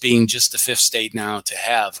 Michigan just being just the 5th state now to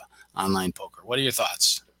have online poker. What are your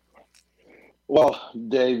thoughts? Well,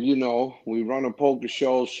 Dave, we run a poker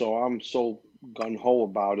show, so I'm so gung-ho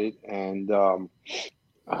about it. And but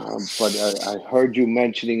I heard you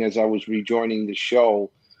mentioning as I was rejoining the show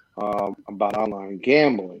about online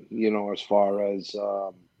gambling, as far as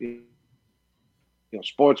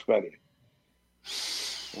sports betting.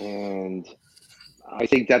 And I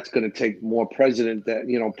think that's going to take more precedent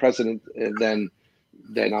than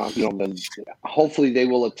hopefully they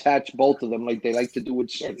will attach both of them like they like to do with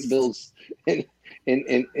certain bills in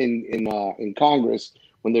Congress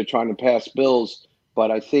when they're trying to pass bills. But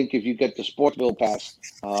I think if you get the sports bill passed,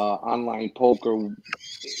 online poker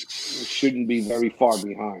shouldn't be very far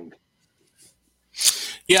behind.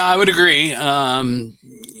 Yeah, I would agree.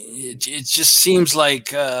 It just seems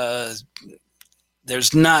like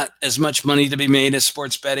there's not as much money to be made as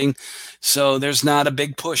sports betting, so there's not a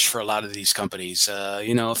big push for a lot of these companies.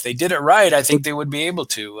 If they did it right, I think they would be able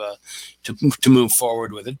to move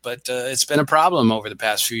forward with it. But it's been a problem over the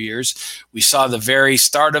past few years. We saw the very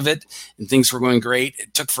start of it, and things were going great.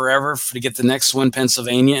 It took forever to get the next one,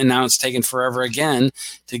 Pennsylvania, and now it's taken forever again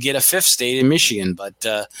to get a 5th state in Michigan. But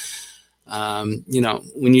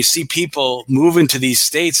when you see people move into these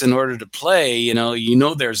states in order to play,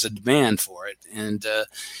 there's a demand for it. And,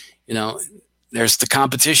 there's the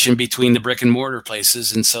competition between the brick and mortar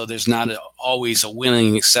places. And so there's not always a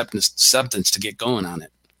willing acceptance to get going on it.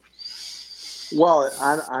 Well, those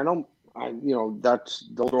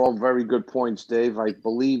are all very good points, Dave. I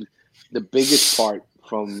believe the biggest part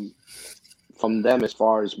from them as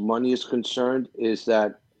far as money is concerned is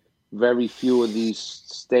that very few of these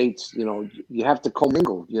states, you have to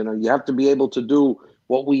commingle. You have to be able to do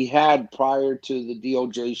what we had prior to the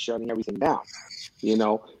DOJ shutting everything down.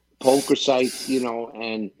 Poker sites,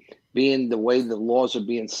 and being the way the laws are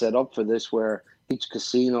being set up for this, where each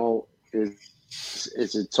casino is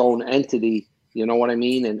its own entity, you know what I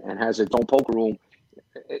mean, and has its own poker room.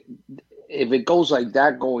 If it goes like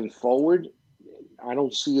that going forward, I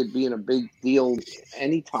don't see it being a big deal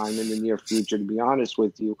anytime in the near future, to be honest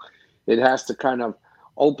with you. It has to kind of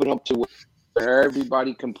open up to where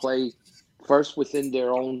everybody can play first within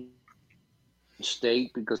their own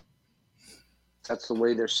state, because that's the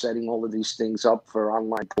way they're setting all of these things up for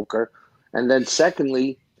online poker. And then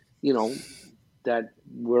secondly, that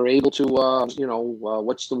we're able to,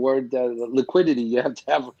 what's the word? Liquidity. You have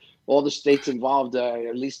to have all the states involved,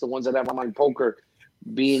 at least the ones that have online poker,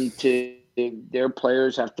 being to their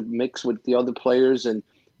players have to mix with the other players. And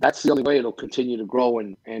that's the only way it'll continue to grow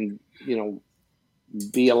and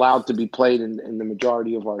be allowed to be played in the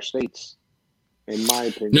majority of our states, in my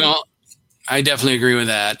opinion. No, I definitely agree with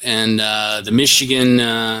that. And the Michigan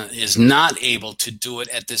is not able to do it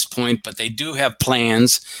at this point, but they do have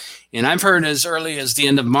plans. And I've heard as early as the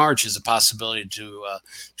end of March is a possibility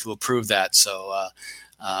to approve that. So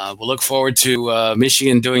we'll look forward to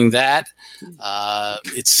Michigan doing that.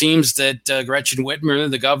 It seems that Gretchen Whitmer,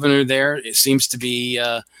 the governor there, it seems to be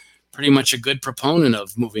pretty much a good proponent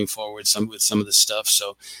of moving forward with some of this stuff.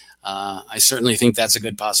 So I certainly think that's a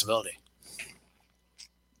good possibility.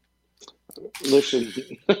 Listen,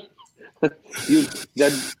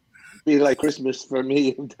 that'd be like Christmas for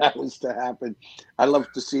me if that was to happen. I'd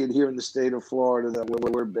love to see it here in the state of Florida,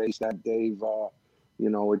 where we're based at, Dave.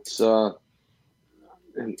 It's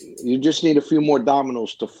you just need a few more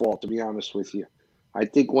dominoes to fall, to be honest with you. I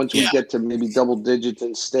think once we get to maybe double digits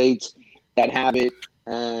in states that have it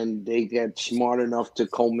and they get smart enough to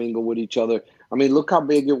commingle with each other. I mean, look how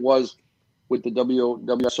big it was with the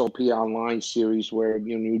WSOP online series, where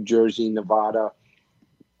New Jersey, Nevada,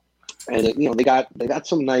 and they got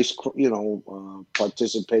some nice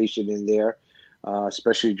participation in there,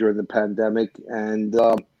 especially during the pandemic. And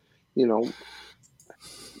the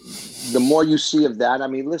more you see of that, I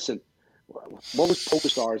mean, listen, what was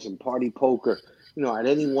PokerStars and Party Poker? At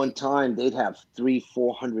any one time they'd have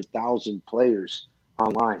 300,000-400,000 players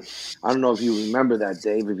online. I don't know if you remember that,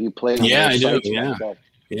 Dave. If you played, I do.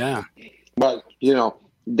 Yeah. But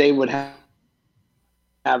they would have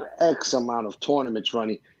X amount of tournaments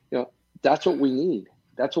running. That's what we need.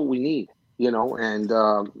 That's what we need. And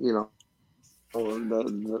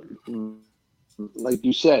like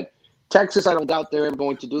you said, Texas, I don't doubt they're ever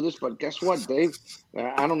going to do this. But guess what, Dave?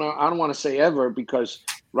 I don't know. I don't want to say ever, because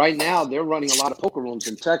right now they're running a lot of poker rooms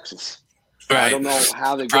in Texas. Right. I don't know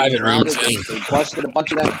how they're Private getting around rooms, it. They busted a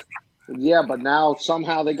bunch of that. Yeah, but now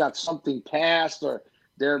somehow they got something passed, or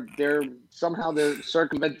they're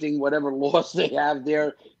circumventing whatever laws they have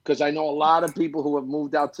there. Because I know a lot of people who have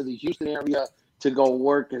moved out to the Houston area to go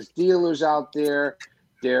work as dealers out there.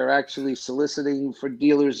 They're actually soliciting for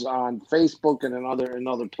dealers on Facebook and in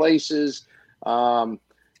other places.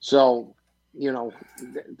 So, you know,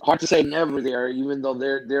 hard to say never there, even though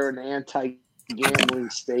they're an anti-gambling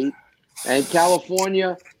state. And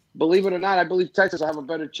California, believe it or not, I believe Texas will have a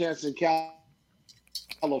better chance than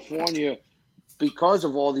California because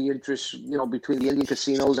of all the interest, you know, between the Indian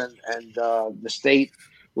casinos and the state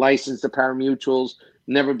license, the pari-mutuels,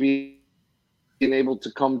 never being able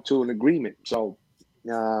to come to an agreement. So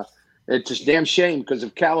it's just damn shame, because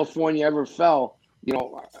if California ever fell, you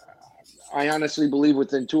know, I honestly believe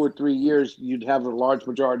within 2 or 3 years, you'd have a large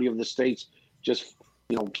majority of the states just,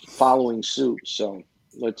 you know, following suit. So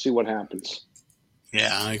let's see what happens. Yeah,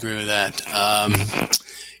 I agree with that.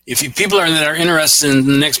 If people that are interested in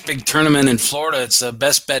the next big tournament in Florida, it's the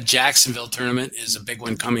Best Bet Jacksonville tournament is a big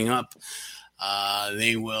one coming up.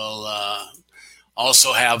 They will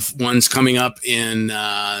also have ones coming up at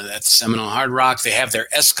the Seminole Hard Rock. They have their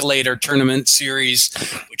Escalator Tournament Series,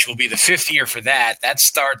 which will be the 5th year for that. That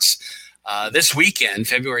starts this weekend.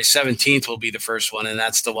 February 17th will be the first one, and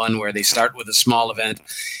that's the one where they start with a small event.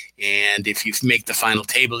 And if you make the final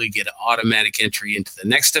table, you get an automatic entry into the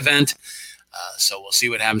next event. So we'll see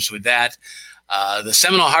what happens with that. The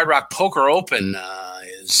Seminole Hard Rock Poker Open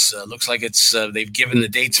looks like they've given the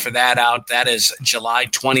dates for that out. That is July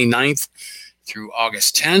 29th through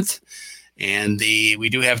August 10th. And we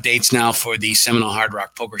do have dates now for the Seminole Hard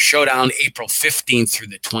Rock Poker Showdown, April 15th through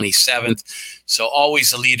the 27th. So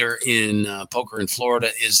always the leader in poker in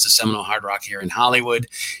Florida is the Seminole Hard Rock here in Hollywood.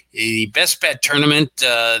 The Best Bet Tournament,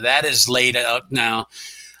 that is laid out now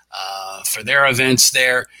for their events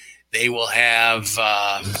there. They will have,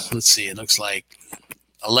 it looks like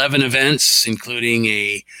 11 events, including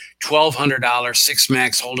a $1,200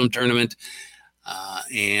 six-max Hold'em tournament,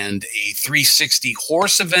 and a 360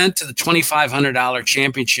 horse event. The $2,500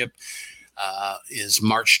 championship is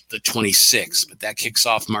March the 26th, but that kicks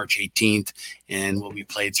off March 18th and will be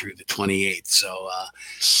played through the 28th. So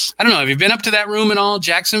I don't know. Have you been up to that room at all,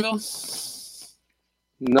 Jacksonville?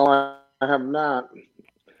 No, I have not.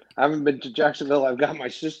 I haven't been to Jacksonville. I've got my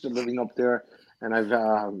sister living up there, and I've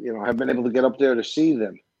been able to get up there to see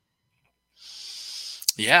them.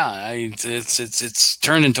 Yeah, it's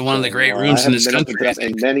turned into one of the great rooms in this country.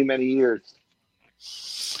 In many years.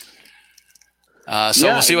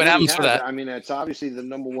 We'll see what happens for that. I mean, it's obviously the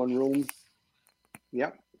number one room.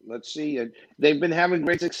 Yep. Let's see. They've been having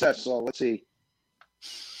great success, so let's see.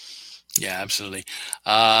 Yeah, absolutely.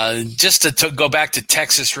 Just to go back to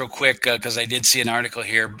Texas real quick, because I did see an article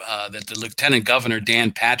here that the Lieutenant Governor,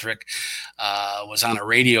 Dan Patrick, was on a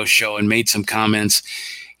radio show and made some comments.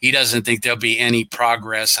 He doesn't think there'll be any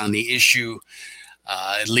progress on the issue,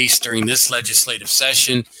 at least during this legislative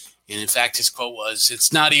session. And in fact, his quote was,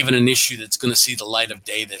 "It's not even an issue that's going to see the light of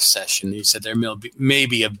day this session." He said there may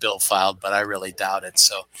be a bill filed, but I really doubt it.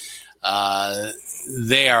 So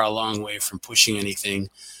they are a long way from pushing anything.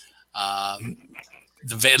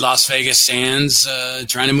 The Las Vegas Sands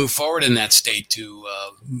trying to move forward in that state to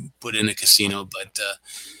put in a casino, but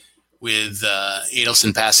with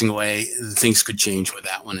Adelson passing away, things could change with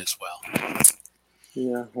that one as well.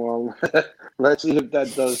 Yeah, well, let's see if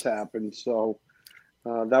that does happen. So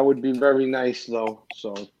that would be very nice, though.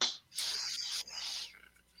 So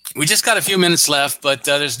we just got a few minutes left, but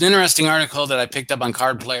there's an interesting article that I picked up on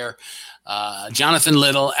Card Player. Jonathan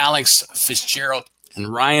Little, Alex Fitzgerald, and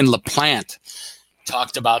Ryan LaPlante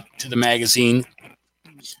talked about to the magazine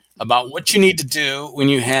about what you need to do when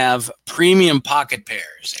you have premium pocket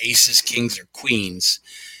pairs, aces, kings, or queens.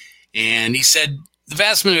 And he said the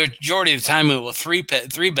vast majority of the time it will three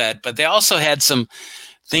bet, but they also had some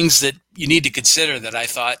things that you need to consider that I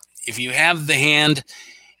thought, if you have the hand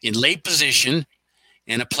in late position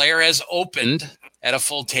and a player has opened at a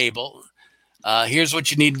full table, here's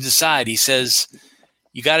what you need to decide. He says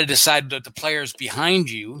you got to decide that the players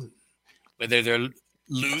behind you, whether they're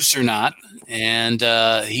loose or not. And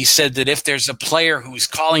he said that if there's a player who's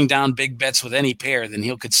calling down big bets with any pair, then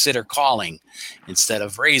he'll consider calling instead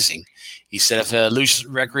of raising. He said if a loose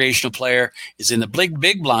recreational player is in the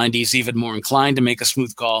big blind, he's even more inclined to make a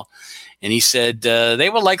smooth call. And he said they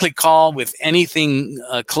will likely call with anything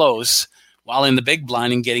close while in the big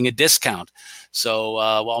blind and getting a discount. So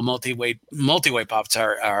while multi-way pops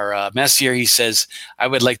are messier, he says, I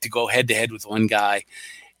would like to go head-to-head with one guy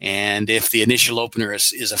And if the initial opener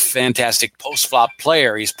is a fantastic post-flop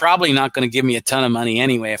player, he's probably not going to give me a ton of money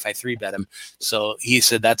anyway if I 3-bet him. So he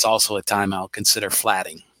said that's also a time I'll consider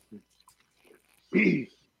flatting.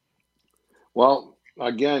 Well,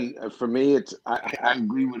 again, for me, I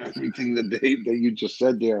agree with everything that you just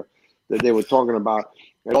said there, that they were talking about.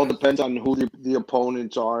 It all depends on who the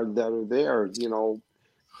opponents are that are there.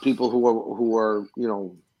 People who are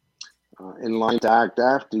in line to act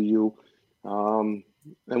after you, and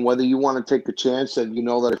whether you want to take a chance that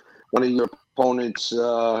that if one of your opponents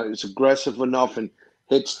is aggressive enough and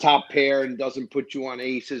hits top pair and doesn't put you on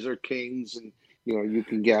aces or kings, and you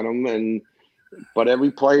can get them. But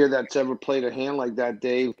every player that's ever played a hand like that,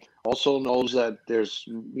 Dave, also knows that there's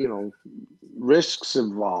risks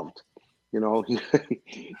involved. You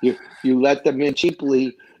let them in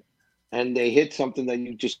cheaply, and they hit something that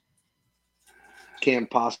you just can't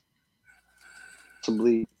possibly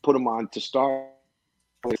put them on to start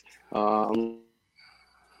with. World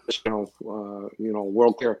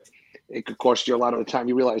player, it could cost you a lot of the time.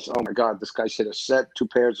 You realize, oh my God, this guy's hit a set, 2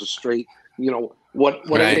 pairs of straight. What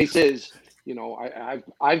Right. a case is.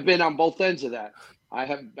 I've been on both ends of that.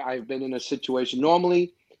 I've been in a situation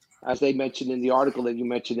normally, as they mentioned in the article that you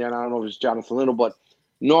mentioned there, and I don't know if it's Jonathan Little, but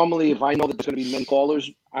normally if I know that there's going to be many callers,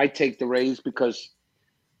 I take the raise because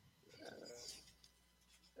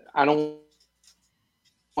I don't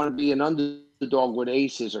want to be an underdog with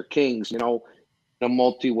aces or kings, in a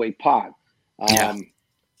multi-way pot.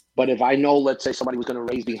 But if I know, let's say somebody was going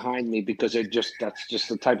to raise behind me because that's just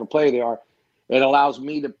the type of player they are, it allows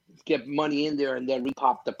me to get money in there and then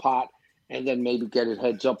repop the pot and then maybe get it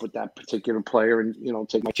heads up with that particular player and,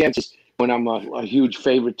 take my chances when I'm a huge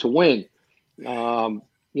favorite to win.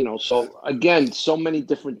 So again, so many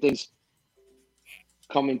different things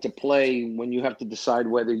come into play when you have to decide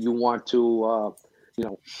whether you want to,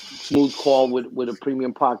 smooth call with a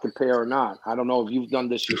premium pocket pair or not. I don't know if you've done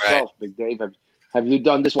this yourself, Big Dave. Have you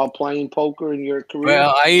done this while playing poker in your career?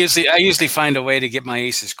 Well, I usually find a way to get my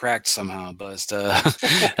aces cracked somehow, but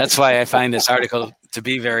that's why I find this article to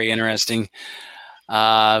be very interesting.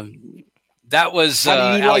 That was How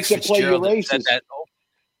do you Alex like to play your Fitzgerald that said aces? that.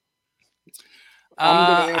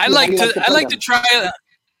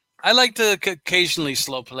 I like to occasionally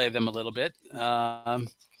slow play them a little bit.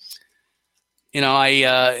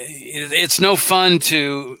 It's no fun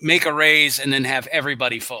to make a raise and then have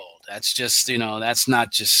everybody fold. That's just, that's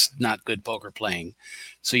not good poker playing.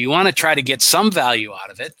 So you want to try to get some value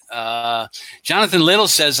out of it. Jonathan Little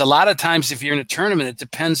says a lot of times if you're in a tournament, it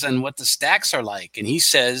depends on what the stacks are like. And he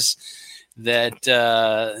says that,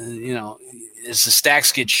 as the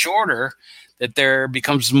stacks get shorter, that there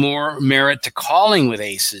becomes more merit to calling with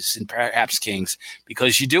aces and perhaps kings,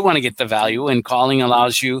 because you do want to get the value, and calling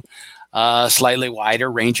allows you slightly wider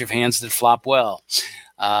range of hands that flop well.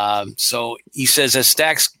 So he says as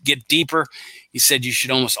stacks get deeper, he said you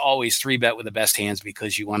should almost always 3-bet with the best hands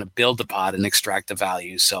because you want to build the pot and extract the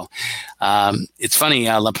value. So it's funny.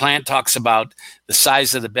 LaPlante talks about the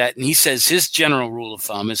size of the bet, and he says his general rule of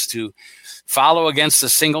thumb is to follow against a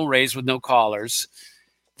single raise with no callers,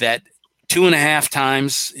 that 2.5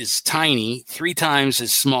 times is tiny, 3 times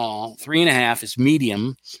is small, 3.5 is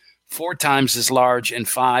medium, 4 times is large, and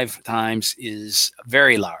 5 times is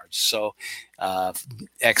very large. So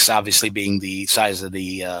X obviously being the size of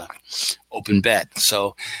the open bet.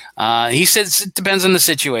 So he says it depends on the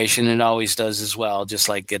situation. It always does as well, just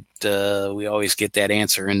like we always get that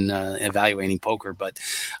answer in evaluating poker. But,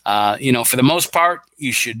 for the most part,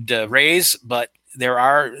 you should raise, but there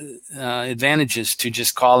are advantages to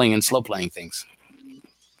just calling and slow playing things.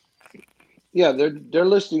 Yeah, they're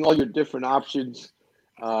listing all your different options.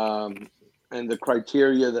 And the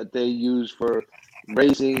criteria that they use for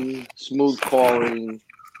raising, smooth calling,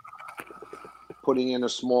 putting in a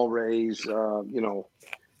small raise,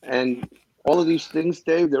 and all of these things,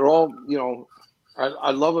 Dave, they're all,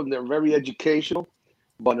 I love them. They're very educational,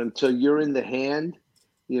 but until you're in the hand,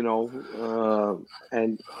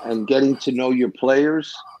 and getting to know your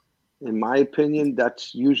players, in my opinion,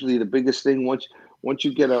 that's usually the biggest thing. Once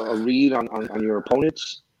you get a read on your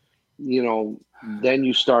opponents, then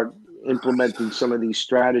you start implementing some of these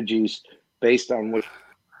strategies based on what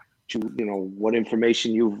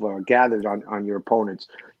information you've gathered on your opponents.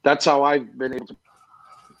 That's how I've been able to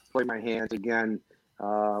play my hands again.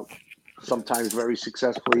 Sometimes very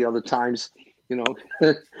successfully, other times,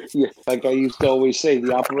 yeah, like I used to always say,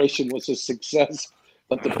 the operation was a success,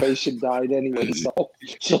 but the patient died anyway.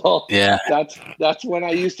 So yeah, that's when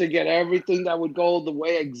I used to get everything that would go the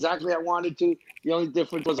way exactly I wanted to. The only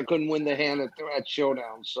difference was I couldn't win the hand at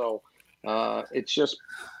showdown. So it's just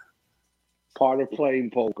part of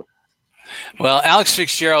playing poker. Well, Alex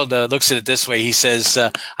Fitzgerald looks at it this way. He says,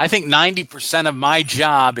 I think 90% of my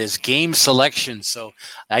job is game selection. So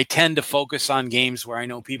I tend to focus on games where I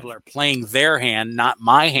know people are playing their hand, not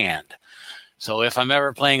my hand. So if I'm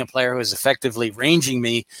ever playing a player who is effectively ranging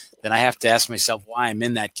me, then I have to ask myself why I'm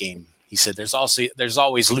in that game. He said, there's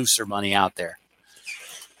always looser money out there.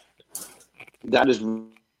 That is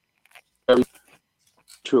very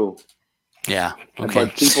true. Yeah. Okay.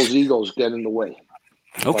 But people's egos get in the way.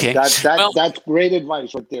 Okay. That's great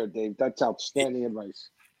advice right there, Dave. That's outstanding advice.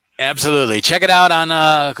 Absolutely. Check it out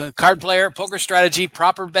on Card Player, Poker Strategy,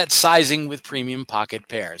 Proper Bet Sizing with Premium Pocket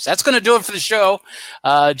Pairs. That's going to do it for the show.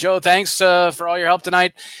 Joe, thanks for all your help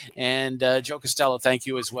tonight. And Joe Costello, thank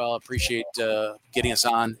you as well. Appreciate getting us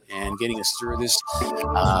on and getting us through this.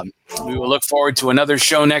 We will look forward to another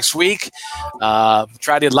show next week.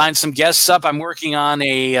 Try to line some guests up. I'm working on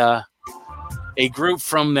a group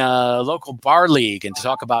from the local bar league and to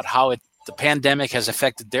talk about how the pandemic has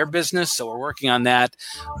affected their business. So we're working on that.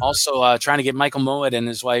 Also trying to get Michael Moed and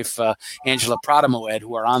his wife, Angela Prada Moed,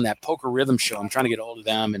 who are on that Poker Rhythm show. I'm trying to get a hold of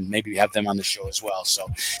them and maybe have them on the show as well. So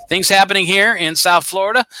things happening here in South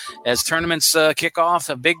Florida as tournaments kick off.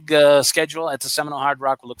 A big schedule at the Seminole Hard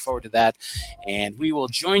Rock. We'll look forward to that. And we will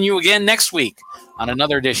join you again next week on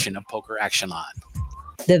another edition of Poker Action Line.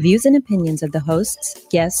 The views and opinions of the hosts,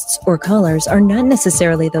 guests, or callers are not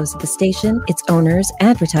necessarily those of the station, its owners,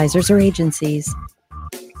 advertisers, or agencies.